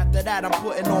 Then after that, I'm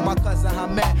putting on my cousin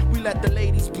Hamed. We let the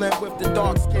ladies blend with the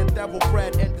dark-skinned devil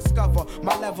bread and discover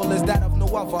my level is that of no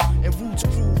other. And Roots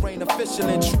crew reign official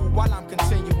and true while I'm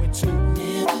continuing to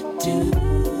never do.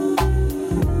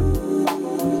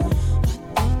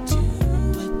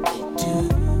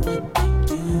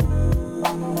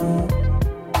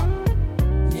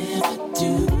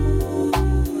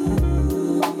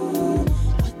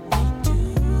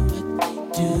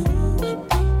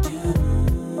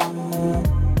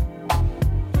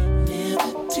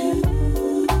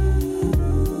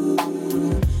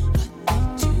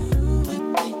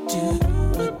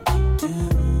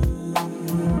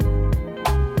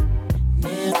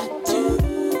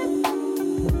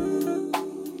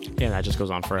 Just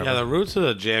goes on forever. Yeah, the Roots are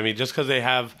the jammy just because they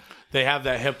have they have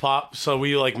that hip hop. So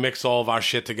we like mix all of our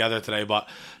shit together today. But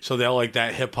so they're like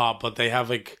that hip hop, but they have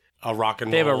like a rock and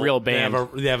roll. They have a real band.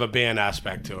 They have a band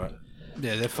aspect to it.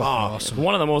 Yeah, they're fucking awesome.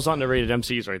 One of the most underrated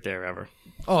MCs right there ever.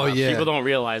 Oh yeah, People don't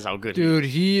realize how good dude,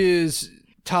 he is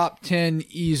top 10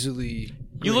 easily.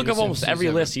 You look up greatest almost MCs every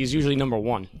ever. list, he's usually number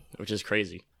 1, which is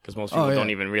crazy. Because most people yeah.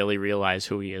 don't even really realize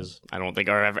who he is. I don't think,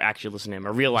 or ever actually listen to him,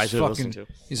 or realize who they listen to.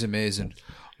 He's amazing.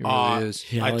 He really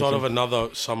is. Yeah, I like thought him. of another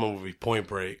summer movie, Point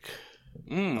Break.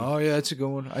 Oh yeah, that's a good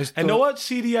one. And know what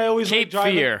CD I always Cape like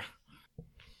driving? Fear.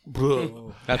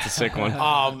 Bro. That's a sick one.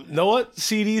 Know what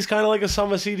CD is kind of like a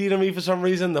summer CD to me for some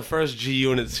reason? The first G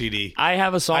Unit CD. I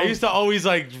have a song. I used to always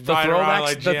like the ride around,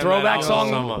 like, jam that throwback out song.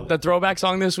 in the summer. The throwback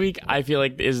song this week, I feel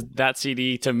like is that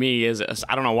CD to me is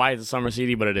I don't know why it's a summer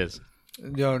CD, but it is.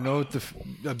 Yo, know what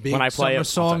the big When I play summer it-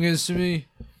 song is to me?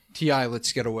 T.I.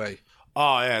 Let's Get Away.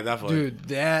 Oh yeah, definitely. Dude,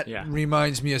 that Yeah.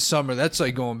 reminds me of summer. That's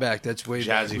like going back. That's way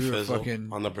back. Jazzy We were Fizzle fucking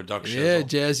on the production. yeah,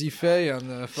 Jazzy Faye on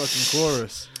the fucking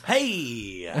chorus.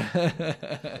 Hey.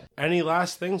 Any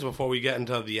last things before we get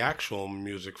into the actual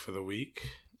music for the week?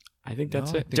 I think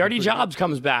that's No, I it. think Dirty we're pretty Jobs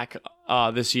comes back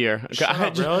this year.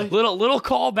 up, really? Little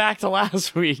call back to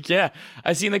last week. Yeah,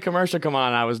 I seen the commercial come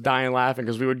on. I was dying laughing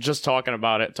because we were just talking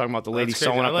about it, talking about the lady That's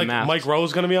crazy. sewing I up like the mask. Mike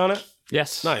Rowe's going to be on it.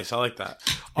 Yes, Nice, I like that.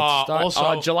 Start-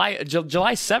 Also, July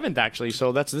 7th actually.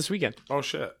 So that's this weekend. oh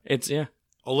shit, It's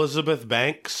Elizabeth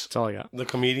Banks, that's all I got. the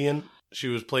comedian. She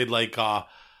was played like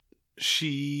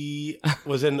she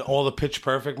was in all the Pitch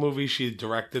Perfect movies. She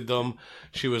directed them.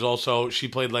 She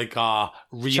played like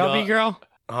Rita. Chubby girl.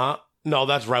 No,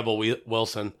 that's Rebel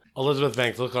Wilson. Elizabeth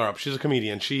Banks, look her up. She's a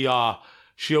comedian. She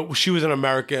was in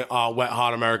American Wet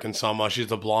Hot American Summer. She's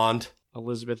the blonde.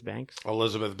 Elizabeth Banks.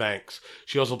 Elizabeth Banks.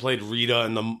 She also played Rita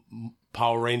in the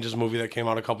Power Rangers movie that came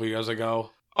out a couple years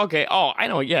ago. Okay. Oh, I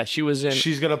know. Yeah, she was in.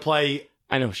 She's gonna play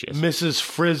I know who she is. Mrs.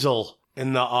 Frizzle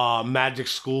in the Magic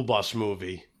School Bus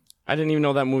movie. I didn't even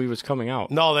know that movie was coming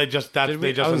out. No, they just I was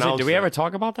announced like, did we it. ever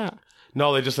talk about that?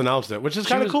 No, they just announced it, which is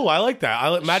kind of was- cool. I like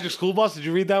that. Magic School Bus. Did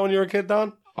you read that when you were a kid,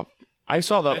 Don? I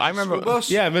saw the. I remember. School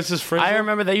Bus? Yeah, Mrs. Frizzle. I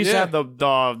remember they used to Yeah. have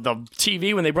the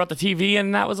TV when they brought the TV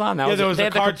in. That was on. That Yeah, there was they a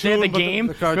had cartoon, They but had the game.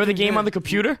 the Remember the cartoon, game yeah. on the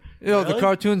computer? Yo, the Really?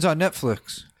 cartoon's on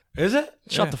Netflix. Is it?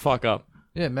 Shut the fuck up.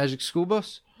 Yeah, Magic School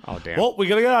Bus. Oh damn. Well, we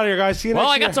gotta get out of here, guys. See you Well,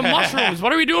 next I got some year. mushrooms.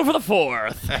 What are we doing for the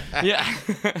 4th? Yeah.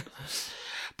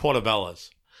 Portobello's.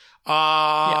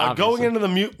 obviously. Going into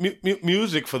the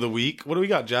music for the week. What do we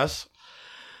got, Jess?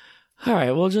 All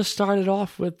right, we'll just start it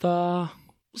off with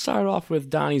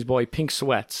Donnie's boy, Pink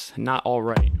Sweats. Not all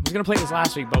right. I was gonna play this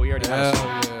last week, but we already had a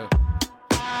song. Hell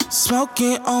yeah.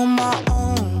 Smoking on my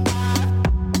own.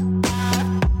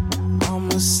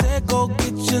 I'ma say, go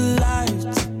get your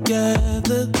life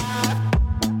together.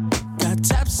 Got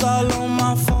taps all on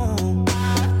my phone.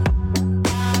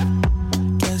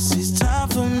 Guess it's time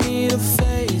for me to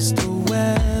face the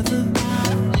weather.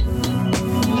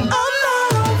 I'm not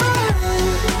alright.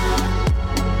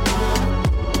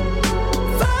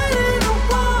 Fighting a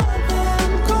war that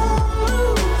I'm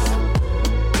gonna lose.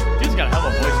 Dude's got a hell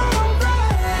of a voice on it.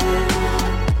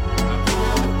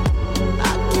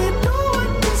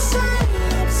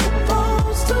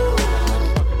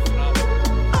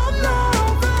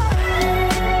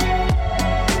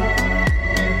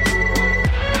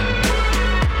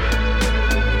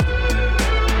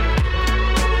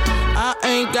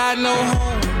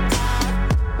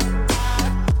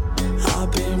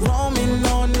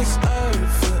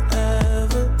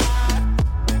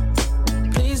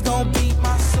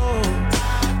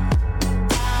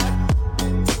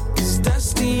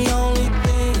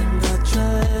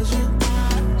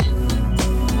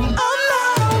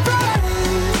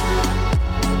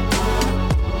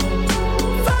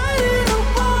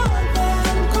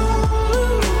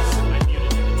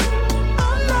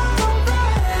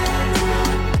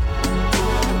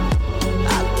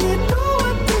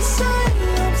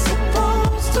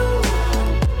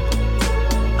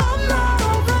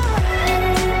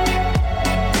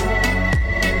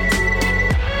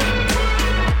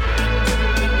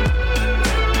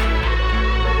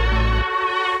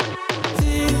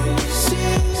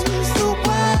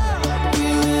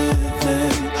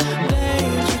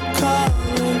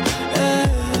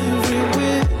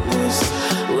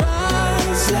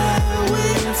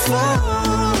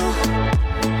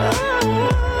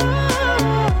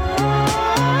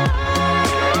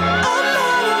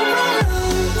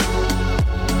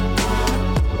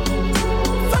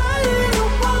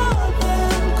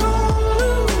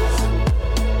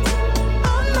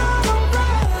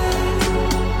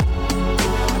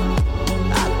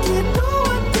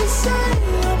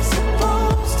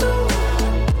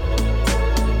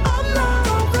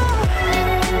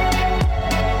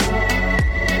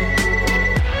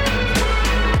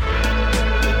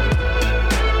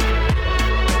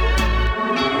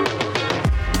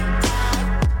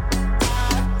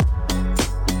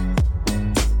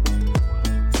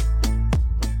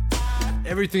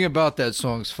 Everything about that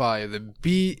song's fire. The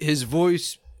beat, his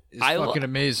voice is fucking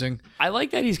amazing. I like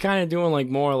that he's kind of doing like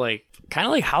more like kind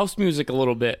of like house music a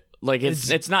little bit. Like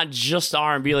it's not just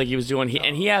R&B like he was doing.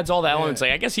 He adds all the elements.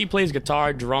 Like I guess he plays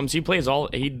guitar, drums. He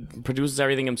produces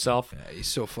everything himself. Yeah, he's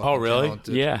so fucking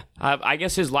talented. Yeah. I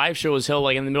guess his live show is he'll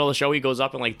like in the middle of the show he goes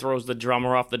up and like throws the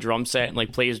drummer off the drum set and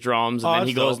like plays drums and then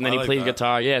he goes and then he plays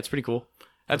guitar. Yeah, it's pretty cool.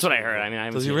 That's what I heard. I mean, I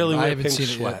haven't Does he seen really it. wear pink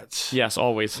sweats? Yes,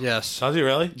 always. Yes. Does he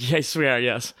really? Yeah, I swear,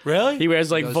 yes. Really? He wears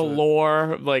like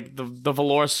velour, like the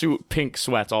velour suit, pink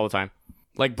sweats all the time,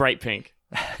 like bright pink.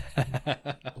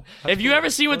 If you ever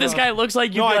see what this guy looks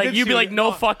like, you'd be like,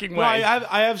 no fucking way. No,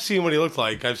 I have seen what he looked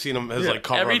like. I've seen him as like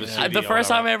cover of his CD. The first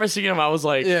time I ever seen him, I was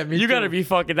like, Yeah, me you too. gotta be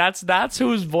fucking. That's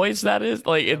whose voice that is.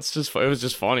 Like it was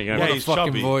just funny. I mean, Yeah, he's fucking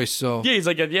chubby. voice. So he's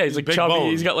like big chubby. bone.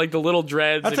 He's got like the little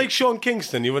dreads. That's and like Sean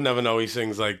Kingston. You would never know he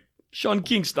sings like, Sean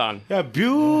Kingston. yeah,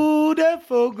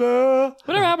 beautiful girl.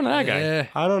 Whatever happened to that guy? yeah,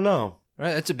 I don't know.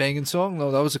 right. That's a banging song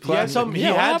though. That was a He had classic. some. He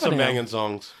Yeah, what had happened some to him? banging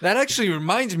songs. That actually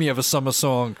reminds me of a summer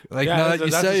song. Like now Yeah, that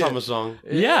you that's say a it. summer song.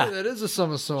 Yeah. that is a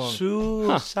summer song.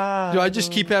 Suicide. Dude, I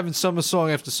just keep having summer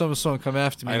song after summer song come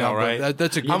after me. I know, now, but right?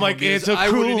 That's a good I'm one like, because it's a I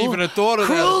wouldn't cruel- even have thought of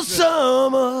Cruel that.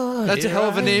 summer. That's a hell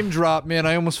of a name drop, man.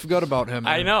 I almost forgot about him.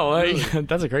 I know. Like,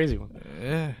 that's a crazy one.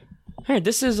 Yeah. Hey,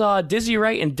 this is Dizzy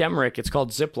Wright and Demrick. It's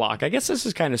called Ziploc. I guess this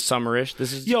is kind of summerish.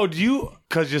 This is Yo,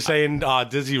 because you're saying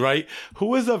Dizzy Wright, who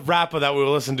was the rapper that we were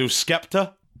listening to?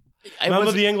 Skepta?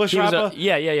 Remember the English rapper?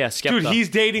 Yeah. Skepta. Dude, he's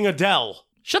dating Adele.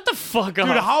 Shut the fuck up.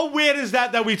 Dude, how weird is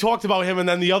that we talked about him and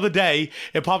then the other day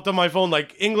it popped on my phone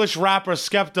like English rapper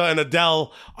Skepta and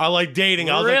Adele are like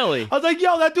dating. I Really? was like,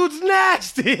 yo, that dude's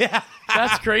nasty.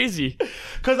 That's crazy.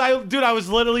 Because I was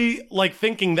literally like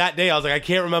thinking that day, I was like, I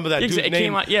can't remember that dude's It name.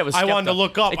 came out, yeah, it was I wanted to Skepta.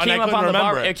 look up It and I came up couldn't on the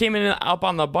remember it. It came up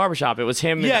on the barbershop. It was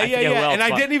him. And Yeah, I forget who else, and I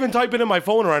but- didn't even type it in my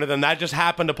phone or anything. That just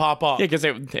happened to pop up. Yeah, because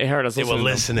they heard us. They were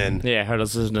listening. Yeah, heard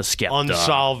us listen to Skepta.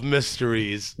 Unsolved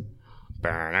mysteries.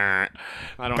 I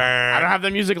don't have the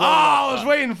music. Oh, Long I enough. was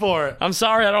waiting for it. I'm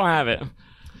sorry, I don't have it.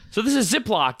 So this is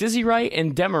Ziploc, Dizzy Wright,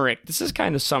 and Demrick. This is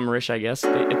kind of summerish, I guess.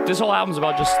 This whole album's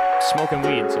about just smoking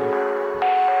weed. So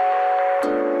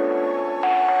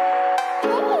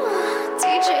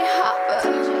DJ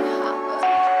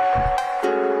Hopper.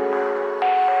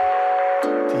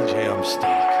 DJ, I'm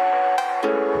stuck.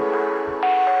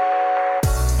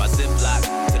 My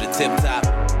Ziploc to the tip top.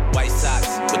 White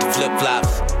socks with the flip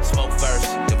flops. Smoke first,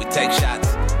 then we take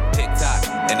shots. Tick tock,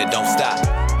 and it don't stop.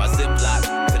 My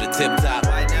Ziploc to the tip top.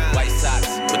 White socks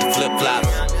with the flip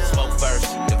flops. Smoke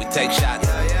first, then we take shots.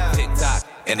 Tick tock,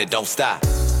 and it don't stop.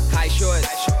 High shorts,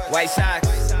 white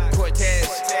socks, Cortez,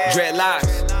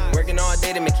 dreadlocks. Working all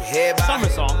day to make your head bob. Summer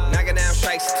song. Knocking down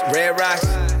strikes, red rocks.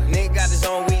 Nigga got his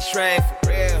own weed strain for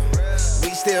real.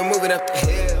 We still moving up the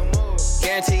hill.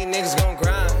 Guaranteed niggas gon'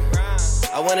 grind.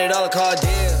 I want it all, a call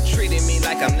deal. Treating me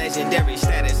like I'm legendary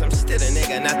status. I'm still a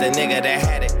nigga, not the nigga that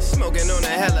had it. Smoking on a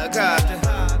helicopter.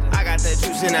 I got the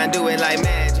juice and I do it like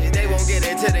magic. They won't get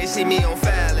it till they see me on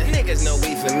Fallon. Niggas know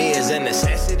weed for me is a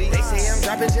necessity. They say I'm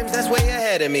dropping gems, that's way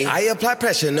ahead of me. I apply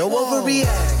pressure, no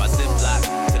overreact. My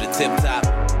Ziploc to the tip top.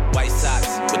 White socks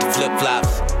with the flip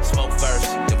flops. Smoke first,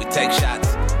 then we take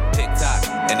shots. Tick tock,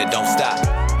 and it don't stop.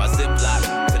 My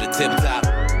Ziploc to the tip top.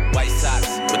 White socks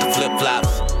with the flip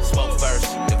flops. Smoke first,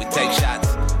 then we take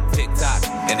shots. Tick tock,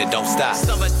 and it don't stop.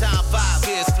 Summertime vibe,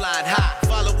 beers flying high.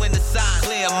 Following the sign,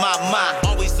 clear my mind.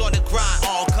 Always on the grind,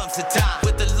 all comes to time.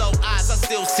 With the low eyes, I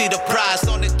still see the prize.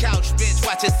 On the couch, bench,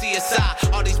 watching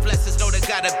CSI. All these blessings know there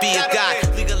gotta be a God.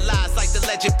 Legalized like the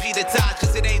legend Peter Tosh.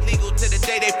 Cause it ain't legal till the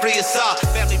day they free us all.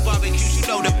 Family barbecues, you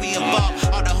know that we involved.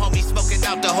 All the homies smoking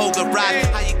out the whole garage.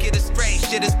 How you get it straight,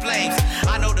 shit is flames.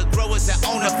 I know the growers that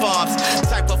own the farms.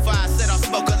 Type of fire, set off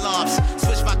smoke alarms.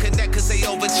 Switch my connect cause they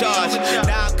overcharge.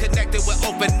 Now I'm connected with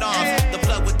open arms. The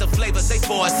plug with the flavors, they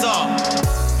for us all.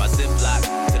 My Ziploc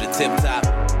to the tip top.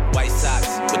 White socks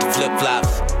with the flip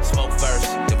flops. Smoke first,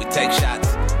 then we take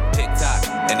shots. Tick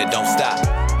tock, and it don't stop.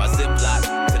 My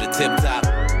Ziploc to the tip top.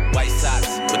 White socks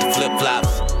with the flip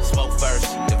flops. Smoke first,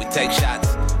 then we take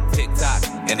shots. Tick tock,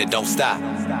 and it don't stop.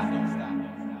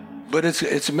 But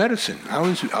it's medicine. I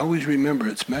always remember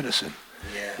it's medicine.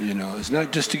 Yeah. You know, it's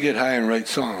not just to get high and write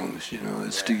songs. You know,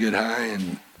 it's to get high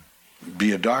and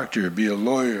be a doctor, be a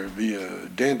lawyer, be a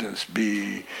dentist,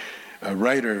 be a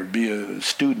writer, be a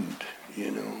student.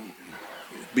 You know,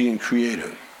 being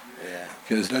creative. Yeah.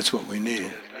 Because that's what we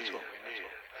need.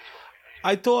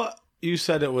 I thought you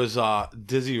said it was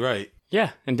Dizzy Wright.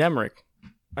 Yeah, and Demrick.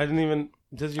 I didn't even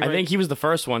Dizzy Wright. I think he was the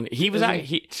first one. He was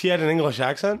He had an English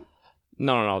accent?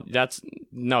 No.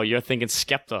 You're thinking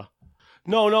Skepta.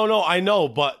 No. I know,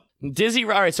 but Dizzy, all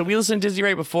right, so we listened to Dizzy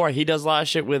right before. He does a lot of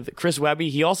shit with Chris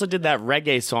Webby. He also did that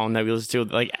reggae song that we listened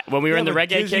to, like when we were in the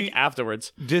reggae kick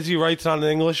afterwards. Dizzy Wright's not an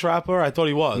English rapper? I thought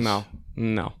he was.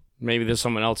 No. Maybe there's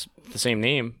someone else with the same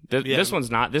name. This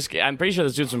one's not. I'm pretty sure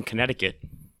this dude's from Connecticut.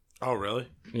 Oh, really?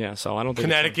 Yeah, so I don't think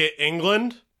Connecticut,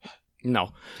 England?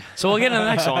 No. So we'll get into the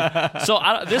next song. So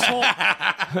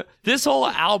this whole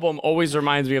album always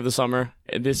reminds me of the summer.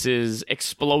 This is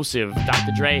Explosive,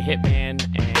 Dr. Dre, Hitman,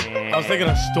 and... I was thinking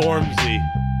of Stormzy.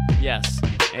 Yes.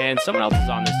 And someone else is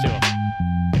on this, too.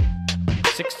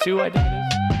 6'2", I think it is.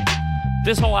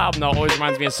 This whole album, though, always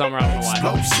reminds me of summer. I don't know why.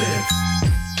 Explosive.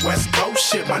 West Coast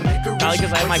shit, my nigga. Probably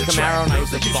because I have my Camaro and I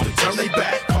used to bump. Turn they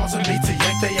back, causing me to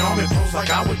yank they arm and pose like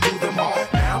I would do them all.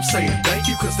 Now I'm saying thank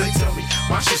you because they tell me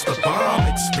my shit's the bomb.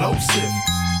 Explosive.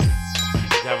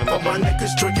 For my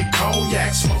niggas drinking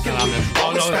cognac, smoking weed,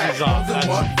 all this fat, more than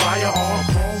one firearm,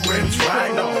 chrome rims,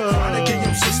 riding on, trying to get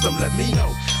your system, let me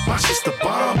know. My shit's the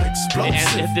bomb, explosive.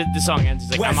 And the song ends,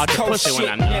 he's like, I'm out to pussy when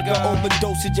I'm nigga,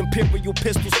 overdosage, imperial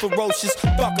pistols, ferocious.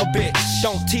 Fuck a bitch,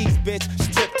 don't tease, bitch.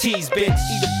 Strip tease, bitch.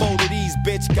 Eat a bowl of these,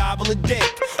 bitch. Gobble a dick.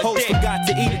 Host forgot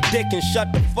to eat a dick and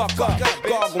shut the fuck up.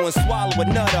 Gargle and swallow a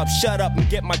nut up. Shut up and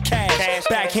get my cash.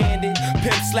 Backhanded,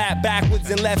 pimp slap backwards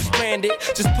and left stranded.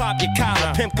 Just pop your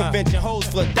collar. Pimp convention hoes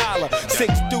for $1.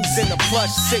 6 deuce in the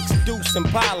plush, 6 deuce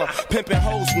Impala. Pimping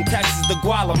hoes from Texas to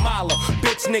Guatemala.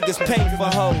 Bitch niggas pay for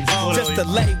hoes. Just to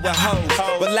lay with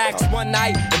hoes. Relax one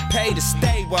night and pay to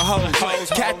stay with hoes.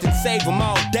 Captain save them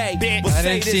all day. We'll I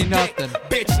didn't see nothing.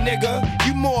 Bitch nigga,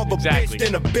 you more of a bitch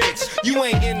than a bitch. You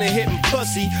ain't into hitting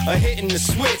pussy or hitting the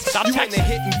switch. You into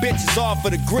hitting bitches off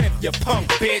of the grip, you punk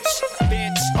bitch.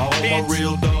 All my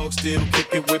real dogs still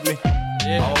kicking with me.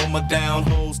 All my down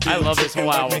hoes still I love this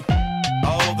whole album.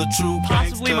 All the true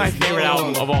possibly my favorite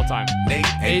album of all time. They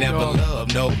ain't never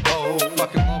loved no hoe.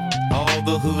 Fucking love him. All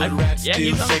the hood rats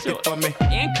still shaking for me.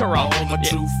 And Corrupt. All my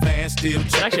true fans still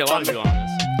There's actually a lot of people on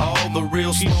this. All the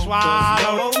real smokers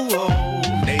know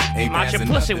they ain't Match your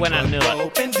pussy when I knew it.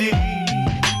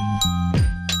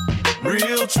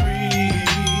 Real trees,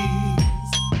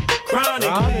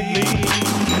 chronic leaves,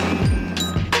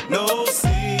 no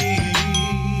seeds.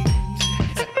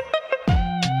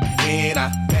 When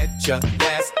I met you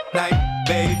last night,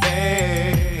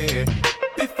 baby,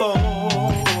 before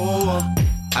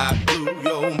I blew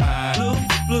your mind,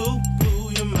 blew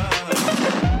your mind.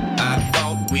 I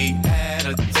thought we had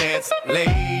a chance, lady.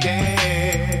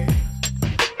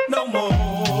 No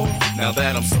more. Now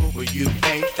that I'm sober, you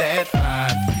ain't that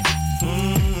fine.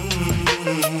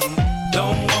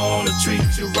 Don't wanna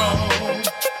treat you wrong.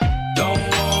 Don't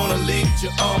wanna lead you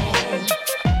on.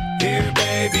 Here,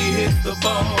 baby, hit the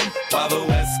bomb while the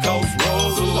West Coast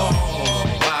rolls along.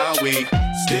 While we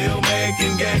still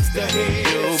making gangsta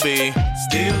hits, you'll be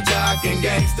still jocking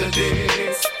gangsta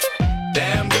dicks.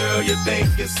 Damn girl, you think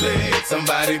you're slick.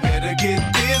 Somebody better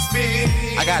get this big.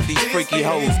 I got these freaky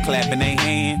hoes clapping their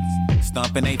hands,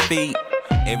 stomping their feet.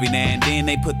 Every now and then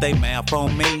they put their mouth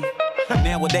on me.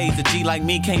 Nowadays a G like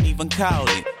me can't even call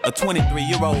it a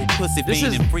 23-year-old pussy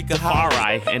fiend and freak a Far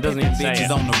Eye and doesn't even say bitches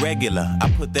it. on the regular. I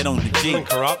put that on the G. A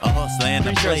hustler and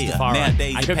a player.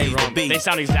 Nowadays I it could be pays wrong. to be. They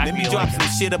sound exactly Let me drop like some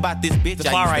shit about this bitch. The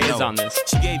Far I Eye used to is know. on this.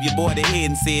 She gave your boy the head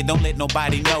and said, don't let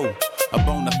nobody know. A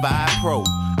bonafide pro.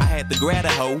 I had to grab a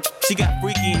hoe. She got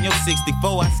freaky in your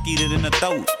 64. I skeeted in the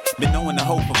throat. Been knowing the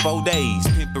hoe for 4 days.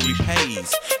 Pimpery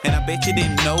pays. And I bet you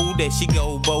didn't know that she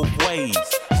go both ways.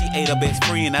 She ate her best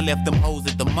friend. I left them hoes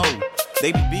at the mo.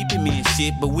 They be beeping me and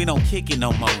shit, but we don't kick it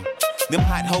no more. Them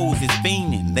hot hoes is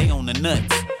fiending. They on the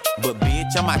nuts. But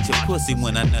bitch, I'm out your pussy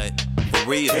when I nut. For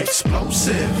real.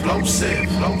 Explosive, explosive,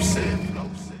 explosive.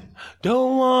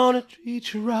 Don't wanna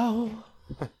treat you wrong.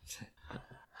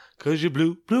 Cause you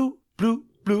blew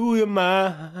your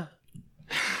mind.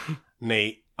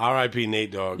 Nate. R.I.P.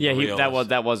 Nate Dogg. Yeah,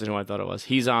 that wasn't who I thought it was.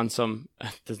 He's on some,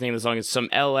 the name of the song is some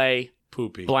L.A.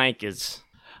 Poopy. Blankets.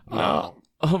 No.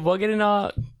 We'll get in,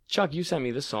 Chuck, you sent me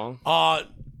this song. A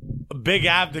big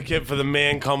advocate for the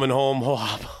man coming home.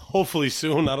 Hopefully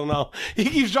soon. I don't know. He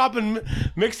keeps dropping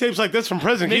mixtapes like this from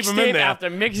prison. Keep him in there.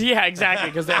 After mix, yeah, exactly,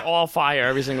 because they're all fire,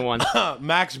 every single one.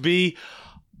 Max B.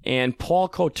 And Paul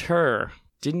Couture.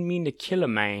 Didn't mean to kill a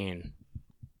man.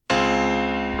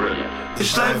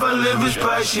 This life I live is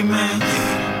pricey, man.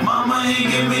 Mama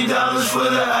ain't give me dollars for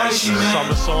the icy, man.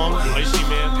 Summer song, Icy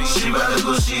Man. She better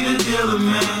go see the dealer,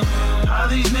 man. How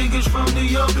these niggas from New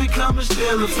York becoming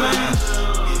Steeler fans.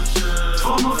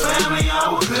 For my family, I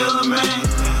would build a man.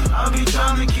 I be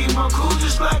trying to keep my cool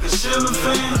just like a ceiling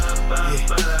fan.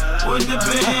 Wouldn't have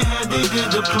been had they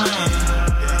did the plan.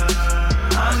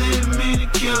 I didn't mean to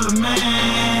kill a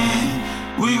man.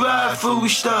 We ride for we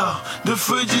style. The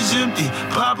fridge is empty.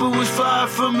 Papa was fired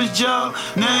from his job.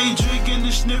 Now he drinking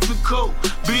and sniffing coke,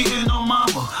 beating on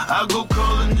mama. I go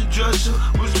calling the dresser.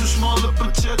 Was too small to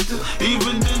protect her.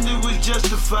 Even then it was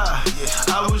justified.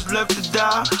 Yeah, I was left to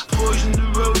die. Poison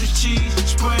the road is cheese.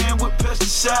 Spraying with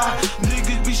pesticide.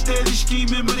 Niggas be steady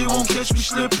scheming, but they won't catch me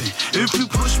slipping. If you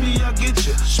push me, I get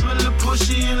you. Smell of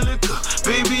pussy and liquor.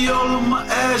 Baby all on my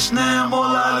ass. Now I'm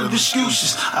all out of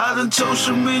excuses. I done told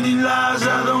so many lies.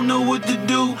 I don't know what to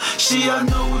do. See, I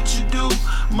know what you do.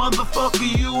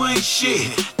 Motherfucker, you ain't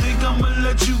shit. Think I'ma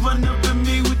let you run up at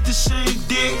me with the same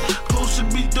dick? Supposed to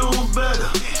be doing better.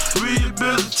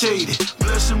 Rehabilitated.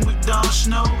 Blessing with Don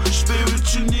Snow.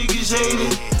 Spiritual niggas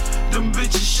hated. Them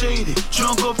bitches shaded.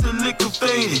 Drunk off the liquor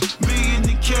faded. Me in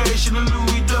the cash and a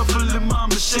Louis duffel in my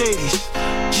Mercedes.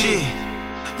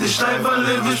 Yeah. This life I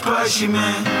live is pricey,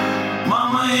 man.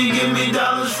 Mama ain't give me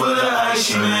dollars for the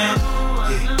icy, man.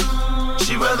 Yeah.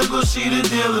 She rather go see the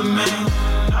dealer, man.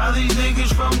 How these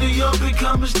niggas from New York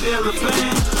become a Steeler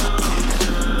fan.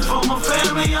 For my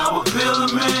family, I would peel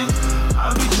a man.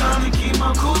 I be trying to keep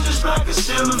my cool just like a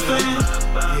ceiling fan.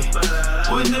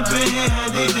 Yeah. Wouldn't have been here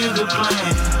had they did the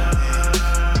plan.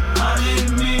 I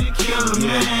didn't mean to kill a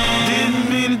man. Didn't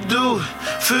mean to do it.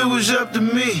 If it was up to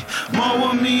me, Mom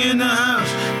want me in the house.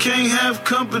 Can't have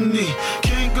company.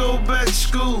 Can't go back to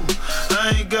school.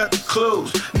 I ain't got the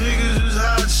clothes. Niggas is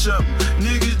hiding something.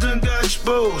 Niggas done got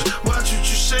exposed. Watch what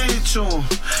you saying to them.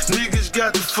 Niggas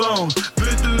got the phone.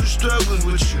 Been through the struggles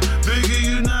with you. Bigger,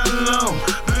 you not alone.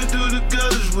 Been through the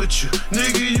gutters with you.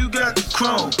 Nigga, you got the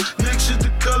chrome. Next is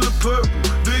the color purple.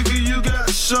 Bigger, you got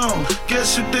the song.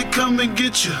 Guess if they come and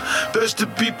get you, best to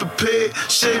be prepared.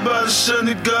 Saved by the Son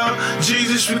of God.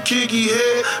 Jesus with kinky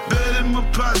hair. Better than my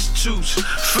prostitutes.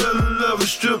 Fell in love with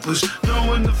strippers.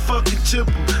 Knowing the fucking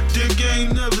tipple. Dick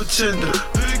ain't never tender.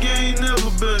 Big ain't never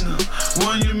been her.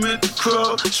 One you meant to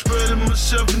crawl. Spreading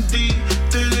myself in deep.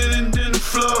 Thinner than dinner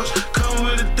floors. Come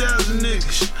with 1,000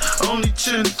 niggas. Only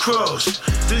 10 to cross.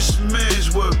 This is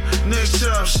man's work. Next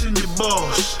time send your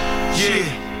boss.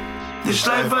 Yeah. This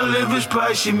life I live is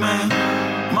pricey, man.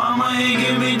 Mama ain't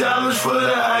give me dollars for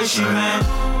the icy, man.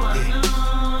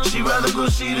 Yeah. She rather go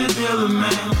see the dealer,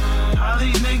 man. How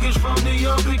these niggas from New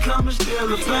York become a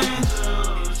Steeler fan.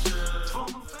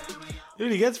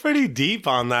 Dude, he gets pretty deep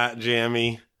on that,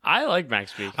 Jammy. I like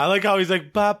Max B. I like how he's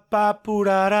like ba ba poo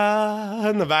da da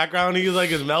in the background. He's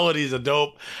like his melodies are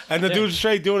dope, and the dude's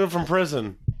straight doing it from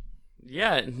prison.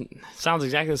 Yeah, it sounds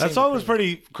exactly the same. That song was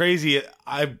pretty crazy.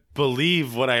 I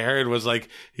believe what I heard was like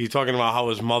he's talking about how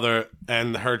his mother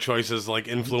and her choices like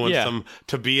influenced him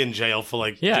to be in jail for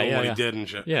like doing what he did and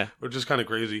shit. Yeah, which is kind of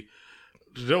crazy.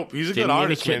 Dope. He's a good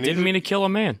artist, man. Didn't mean to kill a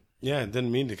man. Yeah,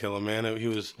 didn't mean to kill a man. He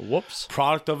was whoops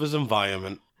product of his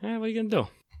environment. Yeah, what are you gonna do?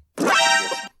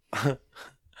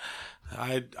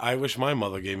 I wish my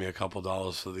mother gave me a couple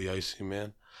dollars for the icy,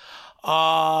 man.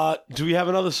 Do we have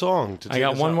another song? I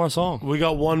got one more song. We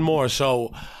got one more.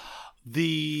 So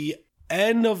the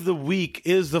end of the week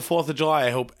is the 4th of July.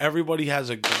 I hope everybody has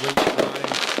a great time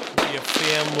with your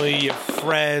family, your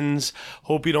friends.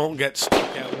 Hope you don't get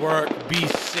stuck at work. Be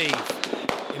safe.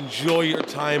 Enjoy your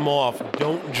time off.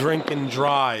 Don't drink and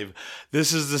drive.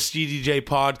 This is the CDJ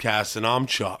Podcast, and I'm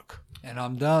Chuck. And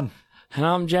I'm Don. And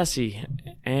I'm Jesse.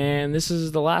 And this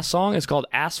is the last song. It's called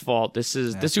Asphalt. This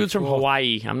dude's from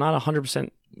Hawaii. I'm not 100%. What are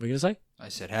you going to say? I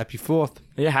said happy 4th.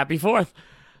 Yeah, happy 4th.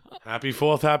 Happy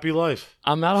 4th, happy life.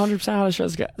 I'm not 100% how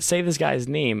to say this guy's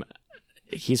name.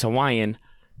 He's Hawaiian.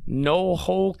 No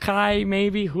Hokai,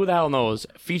 maybe? Who the hell knows?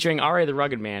 Featuring R.A. the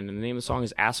Rugged Man. And the name of the song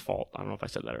is Asphalt. I don't know if I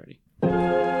said that already.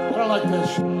 I don't like that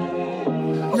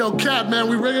shit. Yo, Cap, man,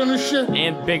 we ready on this shit?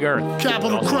 And Big Earth.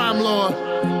 Capital crime lord.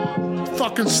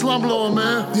 Fucking slum lord,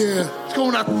 man. Yeah. Let's go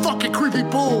in that fucking creepy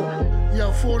pool.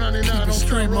 Yo, $4.99 on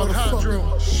straight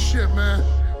motherfucker. Shit, man.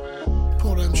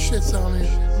 Pull them shits out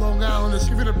here. Long Islanders,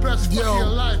 give you the best fuck of your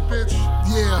life, bitch.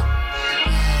 Yeah.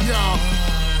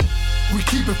 Yo. We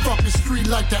keep it fucking street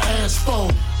like the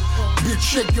asphalt. Bitch,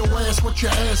 shake your ass with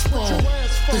your ass for.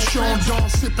 The Sean Dawn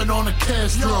sipping on a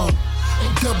Castro.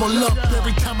 Double up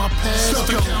every time I pass.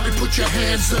 Suffolk County, put your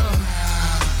hands up.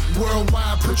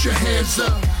 Worldwide, put your hands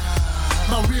up.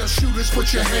 My real shooters,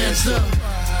 put your hands up.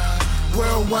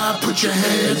 Worldwide, put your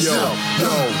hands up.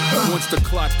 Once the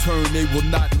clock turn, they will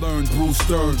not learn. Bruce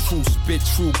Stern, true spit,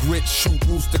 true grit, shoot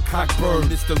Rooster Cockburn.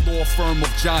 It's the law firm of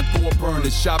John Thorburn. The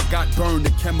shop got burned,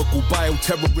 the chemical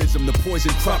bioterrorism, the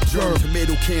poison crop germ.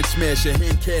 Tomato can smash, a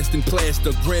hand cast in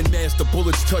plaster. Grandmaster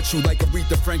bullets touch you like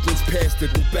Aretha Franklin's pastor.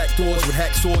 Through back doors with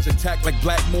hacksaws, attack like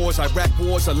black Moors. Iraq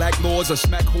wars, I lack laws, I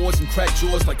smack whores and crack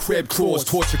jaws like crab claws.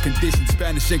 Torture conditions,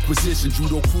 Spanish Inquisition,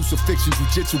 judo crucifixion,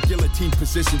 jiu-jitsu, guillotine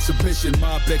position, submission.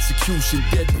 Mob execution,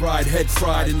 dead bride, head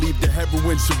fried, and leave the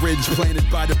heroin syringe planted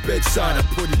by the bedside. I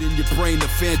put it in your brain, the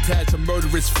phantasm,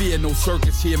 murderous fear. No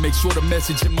circus here, make sure the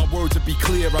message in my words will be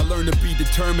clear. I learn to be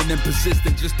determined and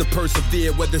persistent, just to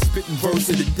persevere. Whether spitting verse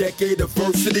of the decade or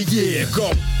verse of the year.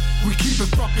 Go. We keep it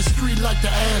fucking street like the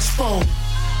asphalt.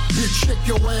 Bitch, shake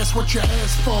your ass, what your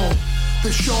ass for?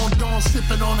 The Sean Dawn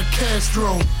sipping on a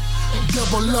Castro. And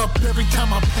double up every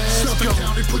time I pass. Suffolk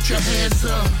County, put your hands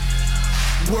up.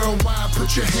 Worldwide,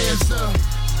 put your hands up.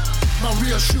 My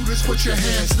real shooters, put your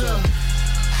hands up.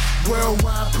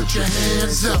 Worldwide, put your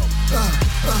hands up.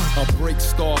 I break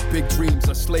star, big dreams.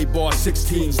 I slay bar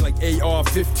 16s like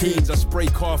AR-15s. I spray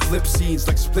car flip scenes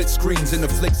like split screens in the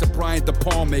flicks of Brian De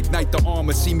Palma. Ignite the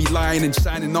armor, see me lying in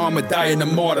shining armor, dying a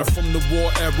martyr. From the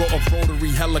war era of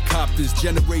rotary helicopters,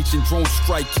 generation drone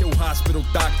strike, kill hospital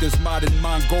doctors. Modern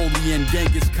Mongolian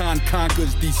Genghis Khan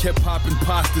conquers these hip-hop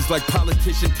imposters like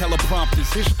politician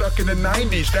teleprompters. He's stuck in the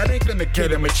 90s, that ain't gonna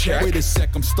get him a check. Wait a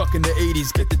sec, I'm stuck in the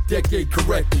 80s, get the decade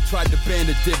correct. They tried to ban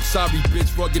the dip, sorry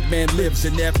bitch, rugged man lives.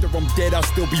 And after I'm dead, I'll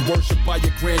still be worshipped by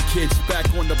your grandkids.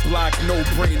 Back on the block, no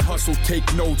brain hustle, take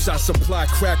notes. I supply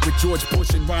crack with George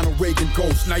Bush and Ronald Reagan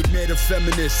ghosts. Nightmare to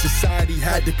feminists, society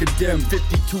had to condemn.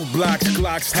 52 blocks,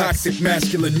 Glocks, toxic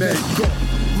masculine men. Go.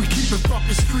 We keep it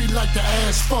fucking street like the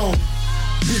asphalt.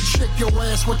 Bitch, shake your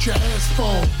ass, what your ass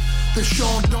for? The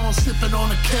Sean Dawn sipping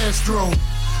on a Castro.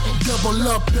 And double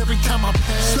up every time I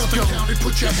pass. Suffolk County,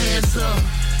 put your hands up.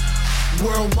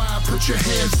 Worldwide, put your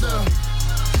hands up.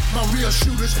 My real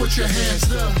shooters, put your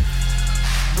hands up.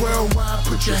 Worldwide,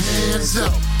 put your hands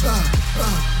up.